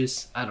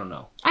advantageous? I don't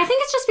know. I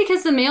think it's just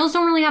because the males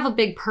don't really have a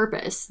big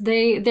purpose.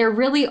 They're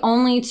really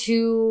only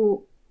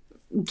to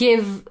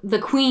give the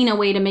queen a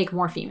way to make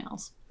more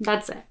females.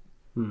 That's it.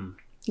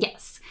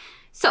 Yes.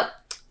 So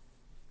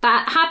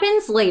that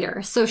happens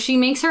later. So she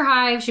makes her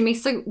hive, she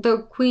makes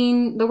the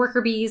queen, the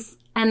worker bees,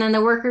 and then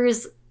the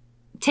workers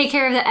take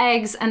care of the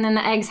eggs, and then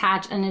the eggs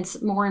hatch, and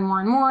it's more and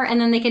more and more,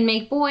 and then they can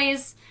make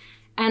boys,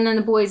 and then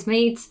the boys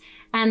mate,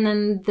 and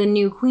then the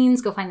new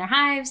queens go find their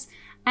hives,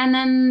 and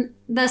then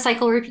the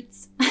cycle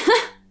repeats.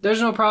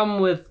 There's no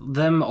problem with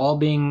them all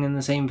being in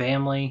the same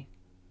family.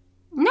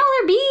 No,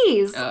 they're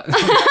bees.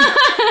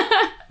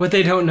 What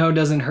they don't know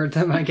doesn't hurt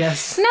them, I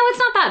guess. No, it's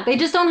not that. They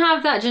just don't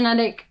have that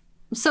genetic...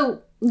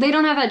 So they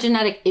don't have that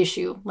genetic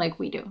issue like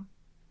we do.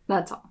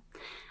 That's all.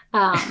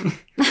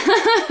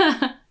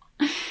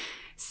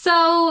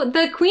 So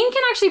the queen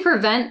can actually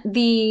prevent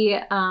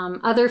the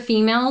other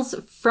females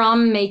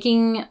from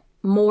making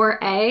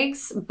more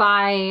eggs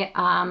by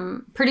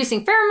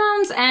producing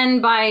pheromones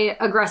and by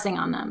aggressing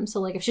on them.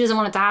 So like if she doesn't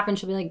want it to happen,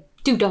 she'll be like,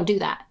 dude, don't do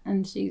that.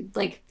 And she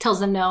like tells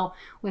them no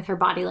with her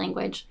body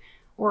language,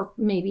 or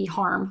maybe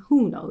harm,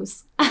 who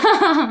knows.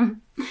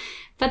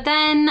 But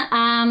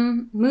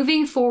then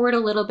moving forward a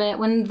little bit,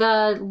 when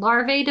the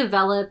larvae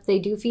develop, they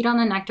do feed on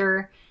the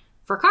nectar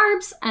for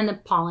carbs and the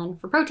pollen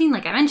for protein,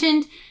 like I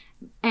mentioned.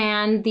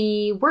 And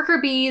the worker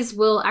bees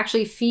will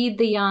actually feed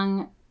the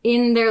young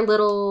in their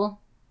little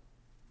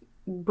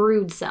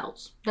brood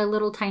cells, their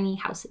little tiny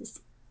houses,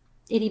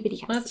 itty bitty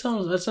houses.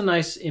 That's a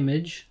nice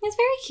image. It's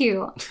very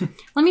cute.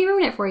 Let me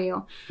ruin it for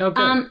you.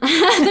 Okay.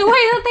 The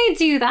way that they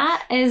do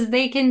that is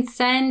they can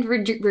send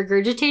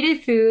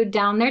regurgitated food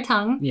down their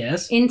tongue.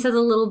 Yes. Into the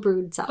little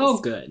brood cells. Oh,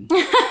 good.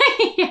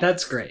 Yes.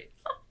 That's great.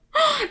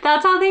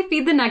 That's how they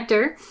feed the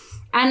nectar.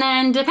 And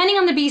then depending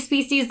on the bee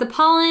species, the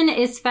pollen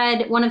is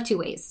fed one of two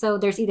ways. So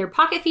there's either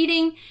pocket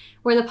feeding,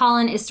 where the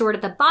pollen is stored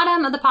at the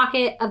bottom of the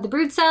pocket of the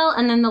brood cell,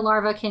 and then the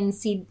larva can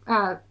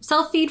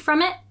self-feed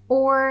from it,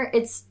 or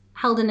it's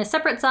held in a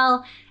separate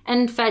cell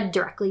and fed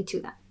directly to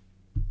them.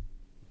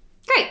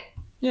 Great.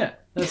 Yeah,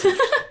 that's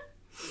interesting.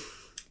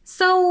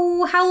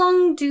 So how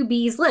long do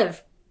bees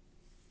live?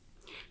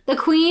 The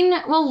queen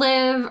will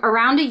live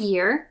around a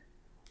year,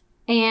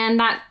 and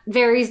that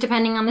varies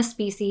depending on the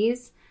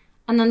species.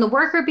 And then the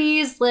worker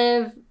bees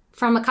live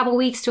from a couple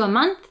weeks to a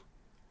month,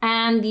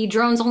 and the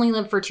drones only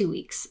live for 2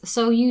 weeks.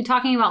 So you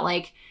talking about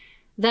like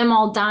them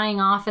all dying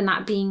off and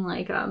that being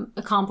like a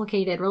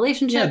complicated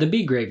relationship. Yeah, the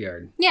bee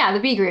graveyard. Yeah, the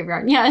bee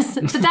graveyard. Yes.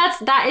 But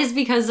that is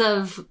because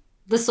of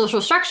the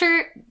social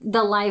structure,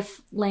 the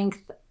life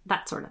length,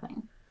 that sort of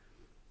thing.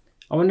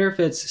 I wonder if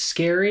it's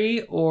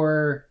scary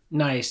or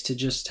nice to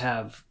just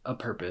have a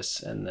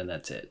purpose and then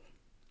that's it.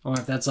 Or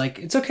if that's like,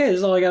 it's okay, this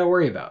is all I got to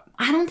worry about.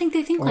 I don't think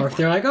they think like that. Or if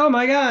they're like, oh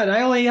my God,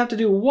 I only have to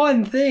do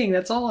one thing.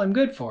 That's all I'm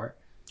good for.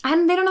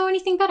 And they don't know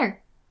anything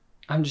better.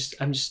 I'm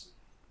just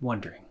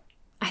wondering.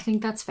 I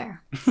think that's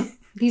fair.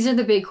 These are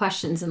the big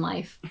questions in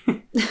life.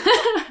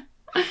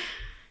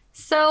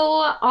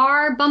 So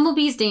are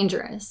bumblebees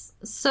dangerous?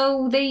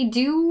 So they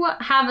do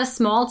have a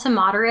small to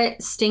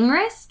moderate sting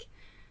risk.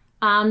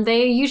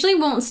 They usually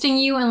won't sting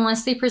you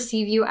unless they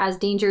perceive you as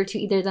danger to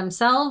either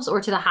themselves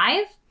or to the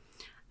hive.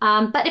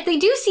 But if they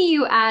do see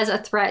you as a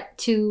threat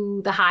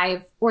to the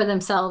hive or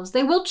themselves,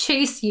 they will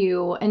chase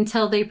you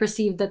until they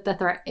perceive that the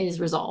threat is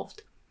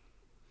resolved.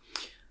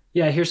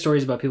 Yeah, I hear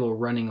stories about people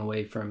running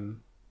away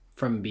from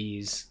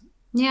bees.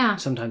 Yeah.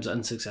 Sometimes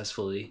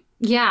unsuccessfully.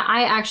 Yeah,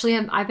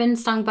 I've been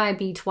stung by a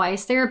bee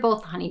twice. They're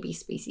both honeybee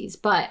species,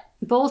 but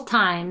both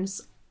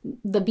times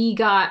the bee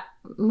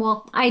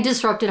I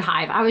disrupted a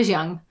hive. I was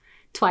young.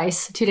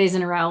 Twice, 2 days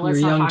in a row.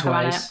 Let's not talk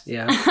about it.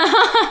 Yeah.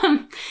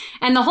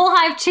 And the whole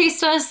hive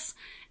chased us,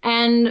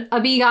 and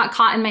a bee got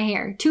caught in my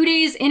hair 2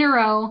 days in a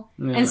row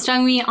and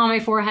stung me on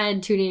my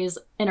forehead 2 days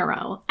in a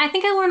row. I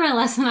think I learned my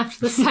lesson after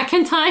the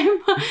second time.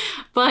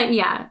 But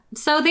yeah,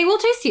 so they will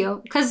chase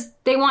you because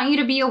they want you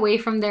to be away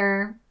from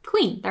their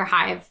queen, their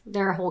hive,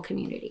 their whole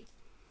community.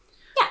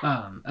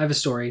 Yeah. I have a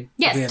story.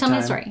 Yes, tell me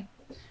a story.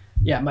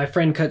 Yeah, my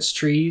friend cuts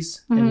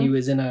trees, and he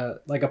was in a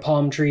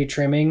palm tree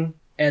trimming,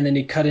 and then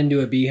he cut into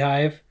a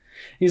beehive.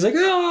 He's like,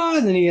 oh,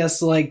 and then he has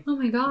to oh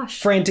my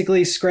gosh,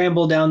 frantically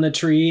scramble down the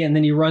tree, and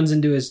then he runs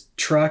into his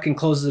truck and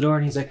closes the door,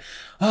 and he's like,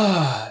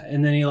 oh,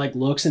 and then he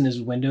looks and his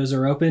windows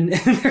are open.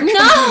 And no. He's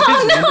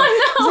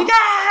like,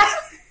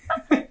 ah!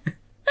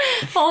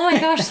 Oh my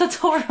gosh, that's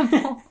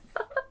horrible.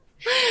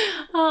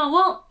 Oh,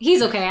 well,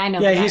 he's okay. I know.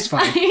 Yeah, he's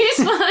fine.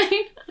 He's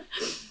fine.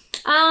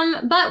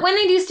 But when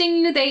they do sting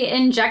you, they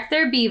inject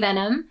their bee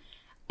venom,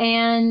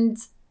 and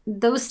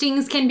those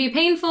stings can be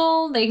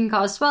painful. They can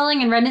cause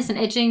swelling and redness and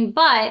itching,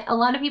 but a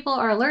lot of people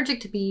are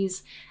allergic to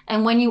bees.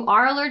 And when you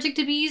are allergic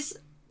to bees,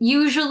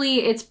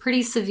 usually it's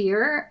pretty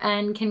severe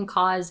and can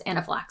cause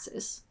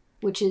anaphylaxis,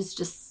 which is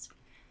just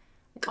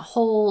like a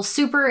whole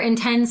super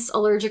intense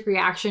allergic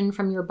reaction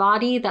from your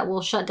body that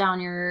will shut down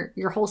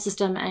your whole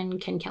system and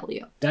can kill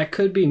you. That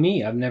could be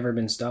me. I've never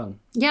been stung.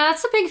 Yeah,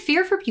 that's a big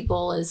fear for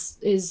people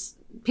is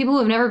people who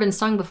have never been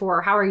stung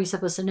before. How are you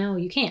supposed to know?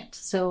 You can't.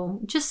 So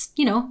just,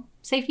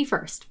 safety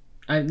first.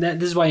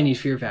 This is why you need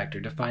Fear Factor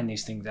to find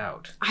these things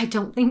out. I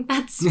don't think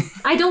that's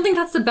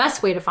the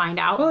best way to find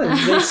out. Well,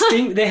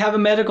 they have a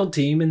medical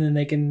team, and then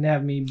they can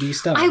have me be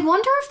stung. I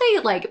wonder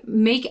if they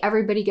make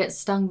everybody get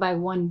stung by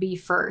one bee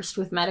first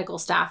with medical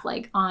staff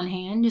on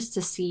hand just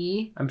to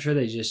see. I'm sure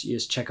they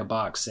just check a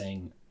box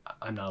saying,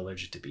 I'm not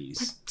allergic to bees.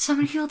 But so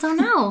many people don't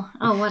know.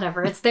 Oh,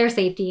 whatever. It's their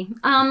safety.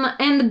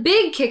 And the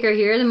big kicker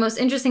here, the most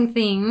interesting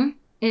thing,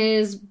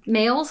 is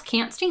males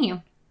can't sting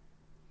you.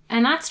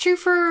 And that's true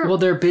for... Well,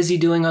 they're busy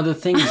doing other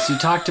things. You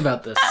talked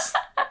about this.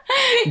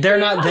 They're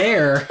not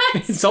there.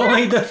 It's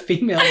only the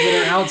females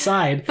that are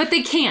outside. But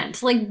they can't.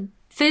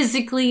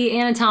 Physically,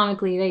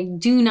 anatomically, they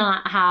do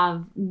not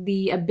have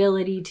the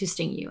ability to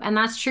sting you. And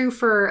that's true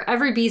for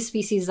every bee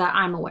species that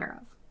I'm aware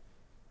of.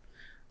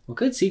 Well,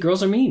 good. See,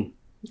 girls are mean.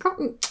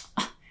 Girls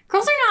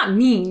are not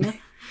mean.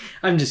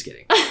 I'm just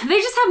kidding. They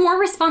just have more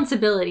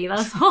responsibility,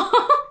 that's all.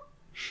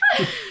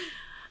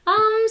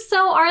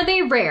 So are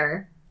they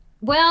rare?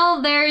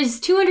 Well, there's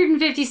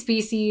 250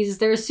 species.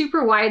 They're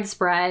super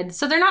widespread,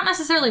 so they're not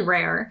necessarily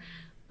rare.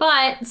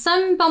 But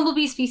some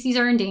bumblebee species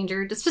are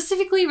endangered,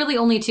 specifically really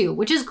only 2,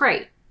 which is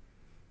great.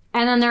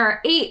 And then there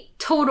are 8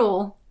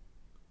 total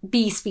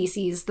bee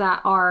species that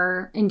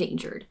are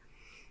endangered.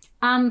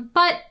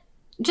 But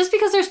just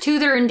because there's 2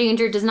 that are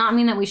endangered does not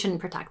mean that we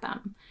shouldn't protect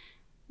them.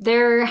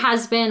 There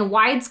has been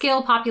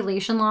wide-scale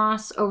population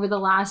loss over the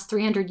last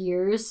 300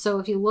 years. So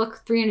if you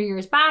look 300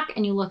 years back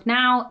and you look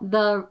now,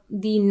 the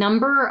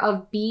number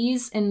of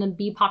bees in the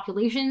bee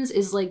populations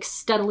is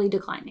steadily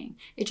declining.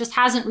 It just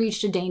hasn't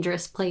reached a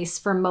dangerous place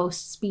for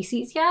most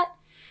species yet.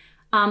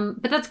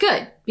 But that's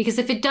good, because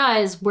if it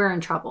does, we're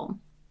in trouble.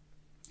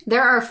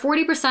 There are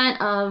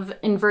 40% of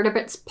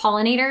invertebrates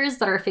pollinators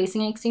that are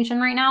facing extinction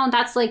right now.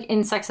 That's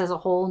insects as a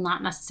whole,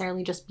 not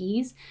necessarily just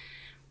bees.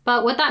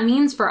 But what that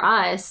means for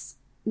us,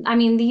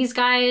 these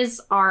guys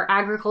are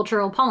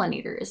agricultural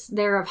pollinators.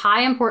 They're of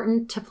high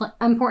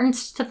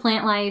importance to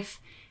plant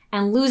life,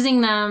 and losing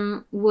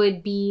them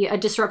would be a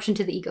disruption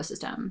to the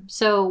ecosystem.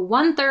 So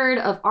 1/3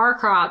 of our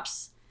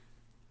crops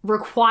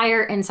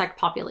require insect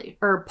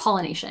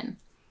pollination.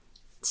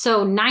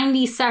 So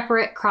 90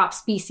 separate crop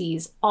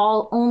species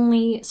all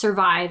only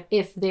survive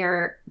if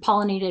they're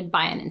pollinated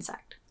by an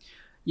insect.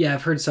 Yeah,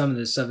 I've heard some of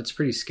this stuff. It's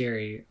pretty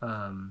scary.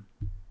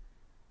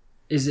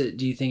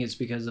 Do you think it's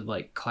because of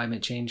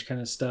climate change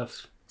kind of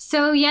stuff?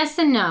 So yes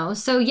and no.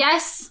 So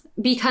yes,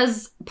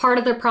 because part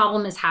of the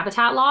problem is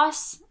habitat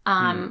loss,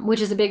 which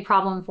is a big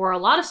problem for a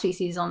lot of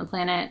species on the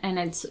planet, and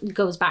it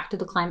goes back to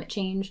the climate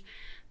change,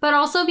 but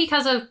also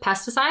because of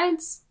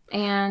pesticides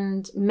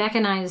and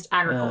mechanized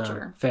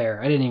agriculture.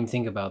 Fair. I didn't even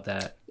think about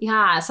that.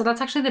 Yeah, so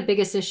that's actually the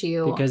biggest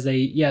issue. Because they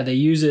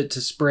use it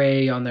to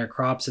spray on their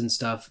crops and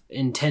stuff,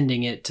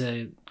 intending it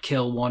to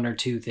kill one or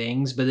two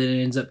things, but then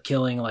it ends up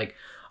killing like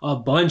a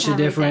bunch of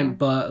different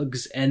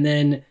bugs and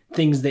then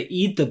things that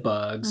eat the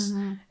bugs.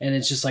 And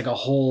it's just like a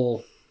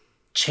whole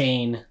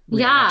chain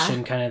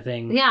reaction kind of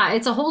thing. Yeah,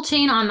 it's a whole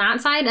chain on that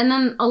side. And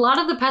then a lot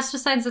of the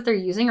pesticides that they're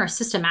using are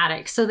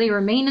systematic. So they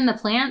remain in the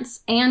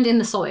plants and in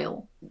the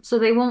soil. So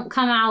they won't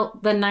come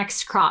out the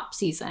next crop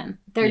season.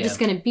 They're just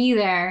going to be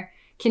there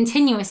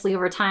continuously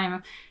over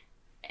time,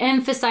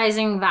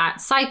 emphasizing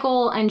that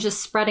cycle and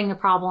just spreading the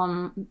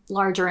problem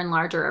larger and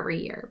larger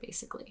every year,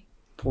 basically.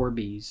 Poor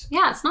bees.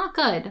 Yeah, it's not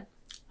good.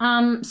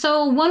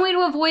 So one way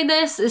to avoid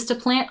this is to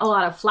plant a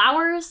lot of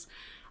flowers.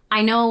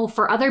 I know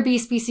for other bee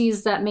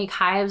species that make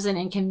hives in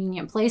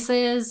inconvenient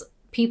places,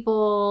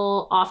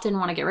 people often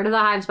want to get rid of the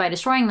hives by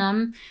destroying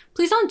them.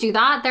 Please don't do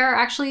that. There are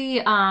actually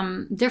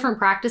different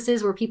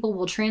practices where people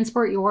will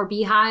transport your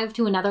beehive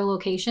to another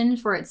location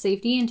for its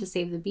safety and to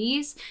save the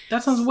bees.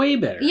 That sounds way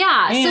better.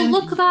 Yeah, and so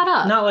look that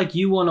up. Not like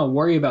you want to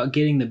worry about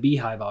getting the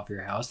beehive off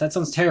your house. That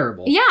sounds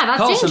terrible. Yeah,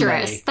 that's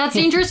dangerous. That's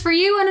dangerous for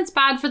you, and it's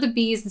bad for the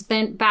bees. It's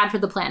bad for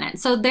the planet.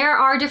 So there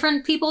are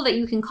different people that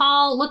you can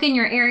call, look in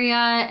your area,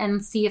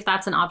 and see if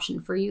that's an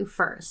option for you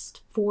first,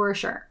 for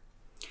sure.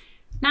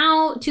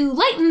 Now, to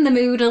lighten the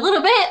mood a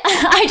little bit,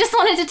 I just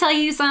wanted to tell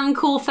you some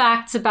cool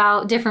facts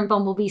about different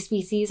bumblebee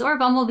species, or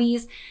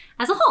bumblebees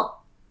as a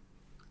whole.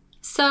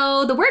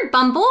 So the word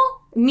bumble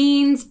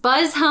means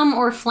buzz, hum,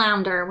 or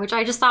flounder, which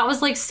I just thought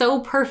was like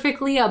so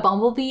perfectly a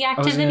bumblebee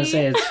activity. I was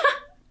going to say,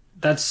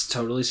 that's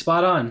totally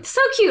spot on.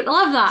 So cute. I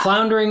love that.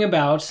 Floundering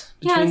about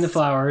between the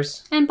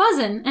flowers. And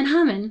buzzing and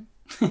humming.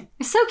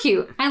 It's so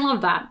cute. I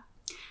love that.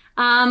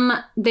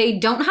 They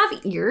don't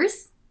have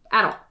ears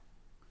at all.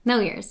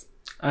 No ears.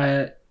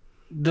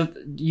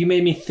 You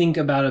made me think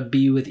about a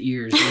bee with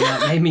ears, and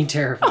that made me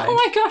terrified. Oh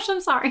my gosh, I'm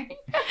sorry.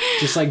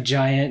 Just like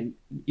giant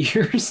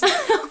ears.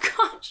 Oh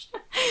gosh.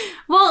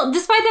 Well,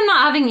 despite them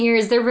not having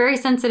ears, they're very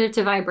sensitive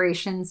to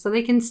vibrations, so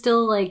they can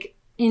still, like,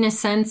 in a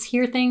sense,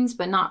 hear things,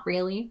 but not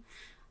really.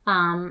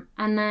 And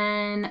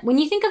then when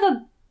you think of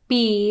a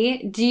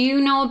bee, do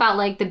you know about,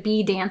 like, the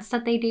bee dance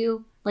that they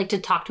do, like, to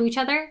talk to each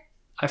other?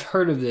 I've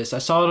heard of this. I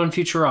saw it on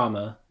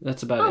Futurama.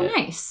 That's about it. Oh,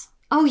 nice.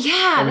 Oh,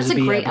 yeah, that's a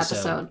great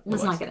episode.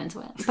 Let's not get into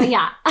it. But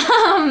yeah,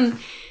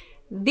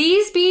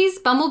 these bees,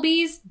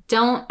 bumblebees,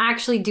 don't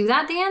actually do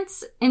that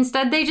dance.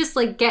 Instead, they just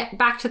like get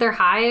back to their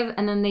hive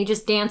and then they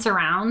just dance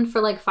around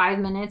for like 5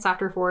 minutes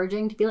after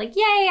foraging to be like,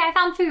 yay, I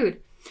found food.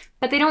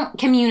 But they don't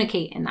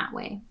communicate in that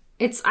way.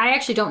 I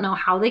actually don't know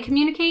how they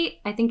communicate.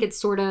 I think it's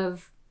sort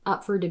of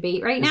up for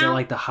debate right now. Is it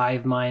like the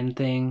hive mind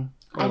thing?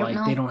 Or I don't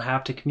know. They don't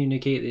have to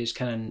communicate. They just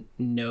kind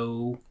of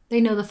know. They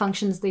know the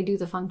functions. They do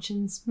the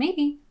functions.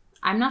 Maybe.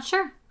 I'm not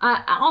sure.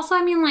 Also,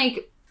 I mean,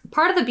 like,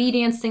 part of the bee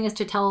dance thing is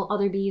to tell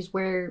other bees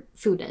where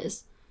food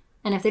is.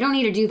 And if they don't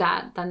need to do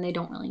that, then they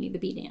don't really need the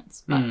bee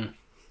dance.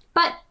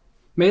 But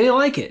maybe they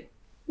like it.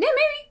 Yeah,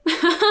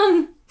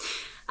 maybe.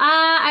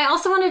 I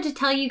also wanted to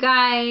tell you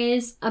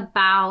guys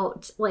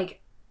about, like,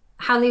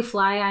 how they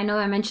fly. I know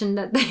I mentioned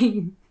that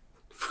they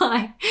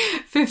fly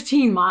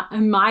 15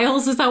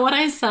 miles. Is that what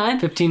I said?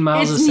 15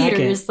 miles a second. It's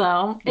meters,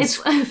 though. It's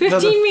 15 the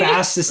meters.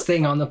 Fastest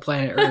thing on the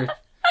planet Earth.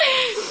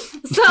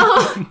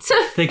 So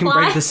they can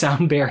break the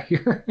sound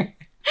barrier.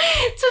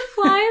 To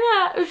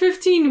fly that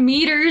 15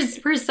 meters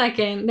per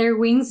second, their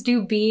wings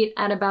do beat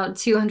at about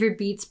 200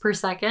 beats per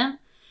second.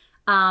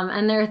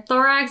 And their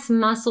thorax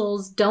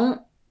muscles don't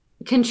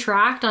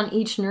contract on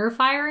each nerve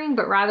firing,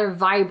 but rather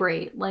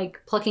vibrate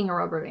like plucking a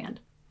rubber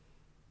band.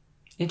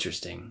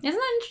 Interesting. Isn't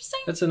that interesting?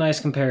 That's a nice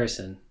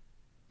comparison.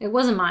 It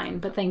wasn't mine,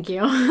 but thank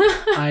you.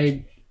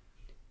 I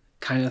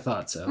kind of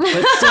thought so.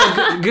 But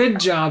still, good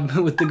job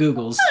with the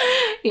Googles.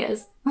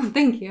 Yes,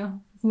 thank you.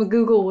 I'm a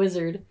Google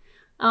wizard.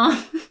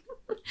 I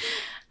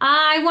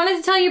wanted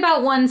to tell you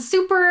about one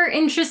super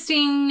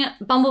interesting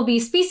bumblebee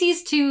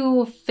species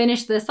to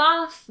finish this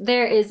off.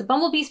 There is a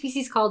bumblebee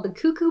species called the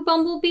cuckoo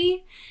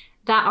bumblebee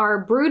that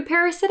are brood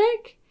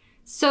parasitic.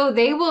 So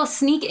they will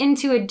sneak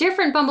into a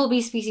different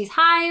bumblebee species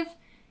hive,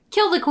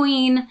 kill the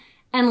queen,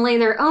 and lay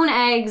their own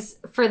eggs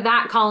for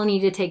that colony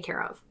to take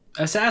care of.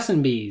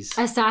 Assassin bees.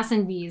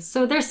 Assassin bees.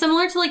 So they're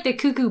similar to like the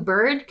cuckoo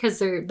bird because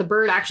the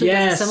bird actually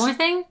does a similar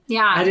thing.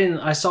 Yeah.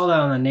 I saw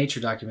that on a nature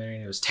documentary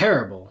and it was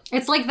terrible.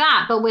 It's like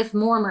that, but with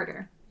more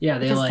murder. Yeah,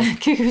 they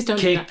like cuckoos don't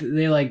do that.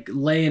 They like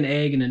lay an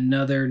egg in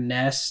another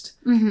nest,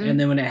 and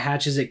then when it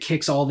hatches, it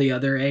kicks all the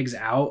other eggs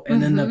out,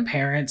 and then the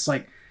parents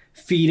like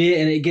feed it,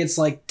 and it gets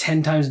like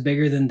 10 times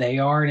bigger than they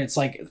are, and it's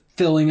like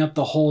filling up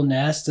the whole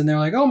nest, and they're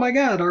like, "Oh my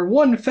god, our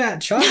one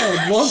fat child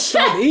won't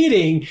stop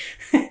eating,"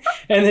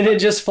 and then it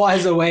just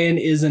flies away and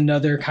is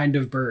another kind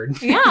of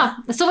bird. Yeah,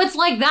 so it's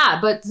like that,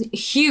 but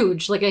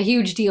huge, like a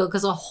huge deal,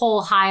 because a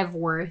whole hive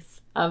worth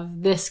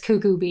of this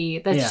cuckoo bee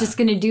that's just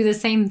going to do the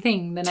same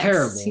thing the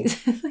next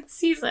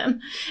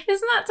season.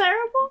 Isn't that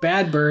terrible?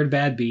 Bad bird,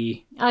 bad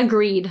bee.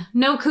 Agreed.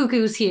 No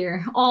cuckoos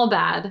here. All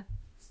bad.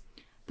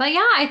 But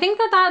yeah, I think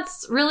that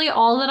that's really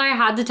all that I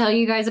had to tell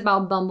you guys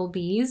about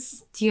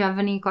bumblebees. Do you have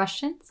any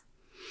questions?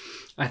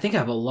 I think I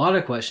have a lot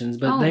of questions,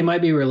 but they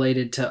might be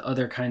related to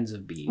other kinds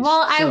of bees.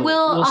 Well, I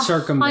will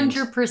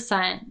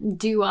 100%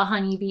 do a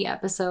honeybee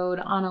episode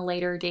on a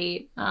later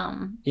date.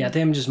 Yeah, I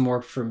think I'm just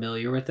more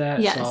familiar with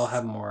that, so I'll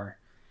have more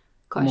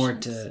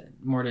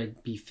to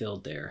be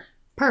filled there.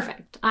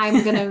 Perfect.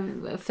 I'm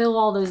gonna fill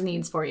all those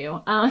needs for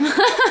you.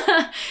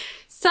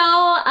 So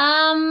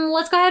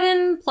let's go ahead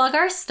and plug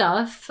our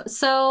stuff.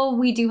 So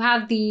we do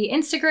have the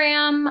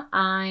Instagram.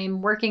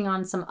 I'm working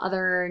on some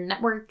other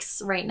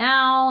networks right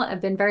now. I've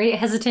been very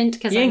hesitant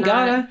because you ain't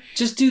gotta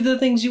just do the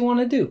things you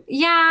want to do.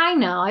 Yeah, I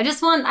know. I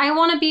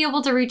want to be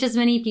able to reach as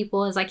many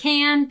people as I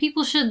can.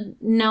 People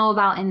should know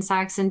about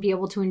insects and be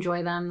able to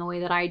enjoy them the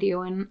way that I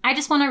do. And I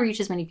just want to reach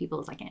as many people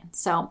as I can.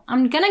 So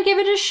I'm gonna give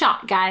it a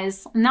shot,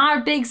 guys. I'm not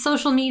a big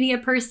social media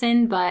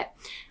person, but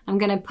I'm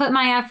gonna put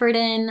my effort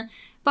in.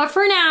 But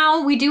for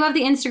now, we do have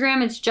the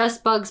Instagram. It's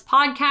Just Bugs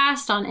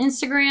Podcast on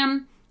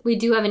Instagram. We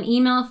do have an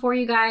email for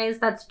you guys.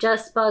 That's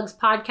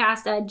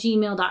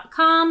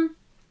justbugspodcast@gmail.com.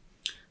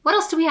 What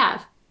else do we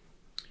have?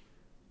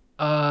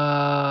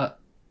 The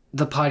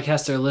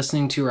podcast they're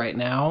listening to right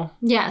now.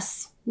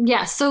 Yes.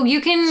 So you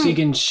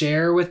can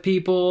share with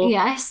people.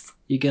 Yes.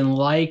 You can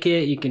like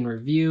it. You can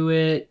review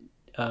it.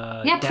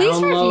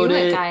 Please review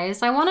it,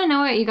 guys. I want to know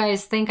what you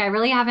guys think. I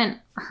really haven't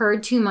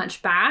heard too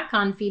much back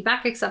on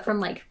feedback except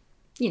from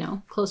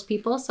close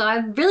people. So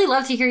I'd really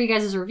love to hear you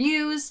guys'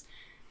 reviews.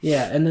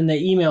 Yeah, and then the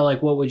email,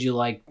 what would you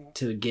like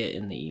to get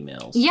in the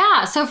emails?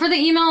 Yeah, so for the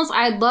emails,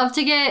 I'd love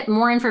to get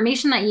more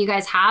information that you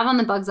guys have on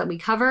the bugs that we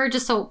cover,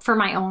 just so for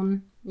my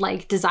own,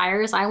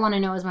 desires. I want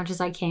to know as much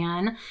as I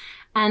can.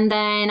 And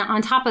then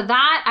on top of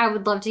that, I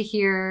would love to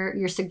hear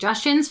your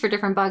suggestions for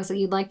different bugs that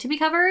you'd like to be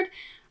covered.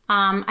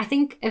 I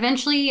think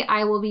eventually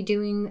I will be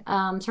doing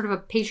sort of a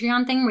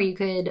Patreon thing where you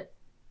could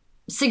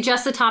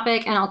suggest a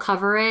topic and I'll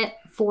cover it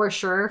for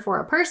sure for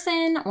a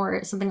person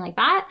or something like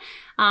that.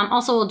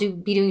 Also, we'll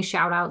be doing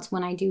shout outs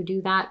when I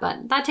do that,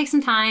 but that takes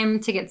some time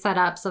to get set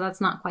up, so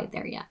that's not quite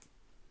there yet.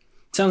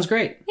 Sounds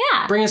great.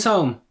 Yeah. Bring us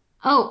home.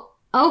 Oh,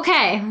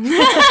 okay.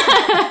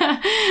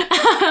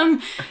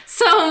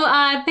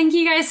 Thank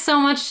you guys so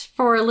much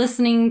for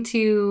listening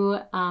to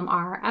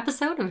our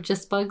episode of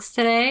Just Bugs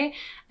today.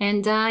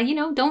 And,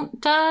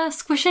 don't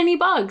squish any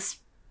bugs.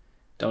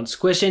 Don't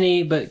squish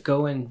any, but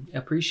go and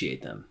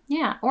appreciate them.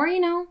 Yeah, or,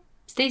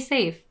 stay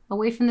safe.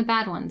 Away from the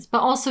bad ones, but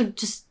also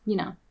just,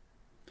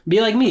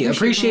 be like me,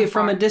 appreciate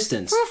from a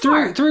distance.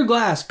 Through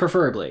glass,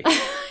 preferably.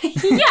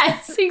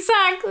 Yes,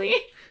 exactly.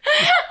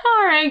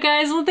 All right,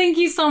 guys. Well, thank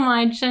you so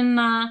much.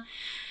 And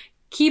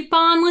keep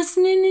on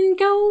listening and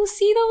go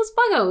see those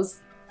buggos.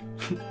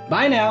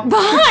 Bye now.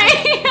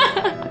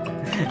 Bye.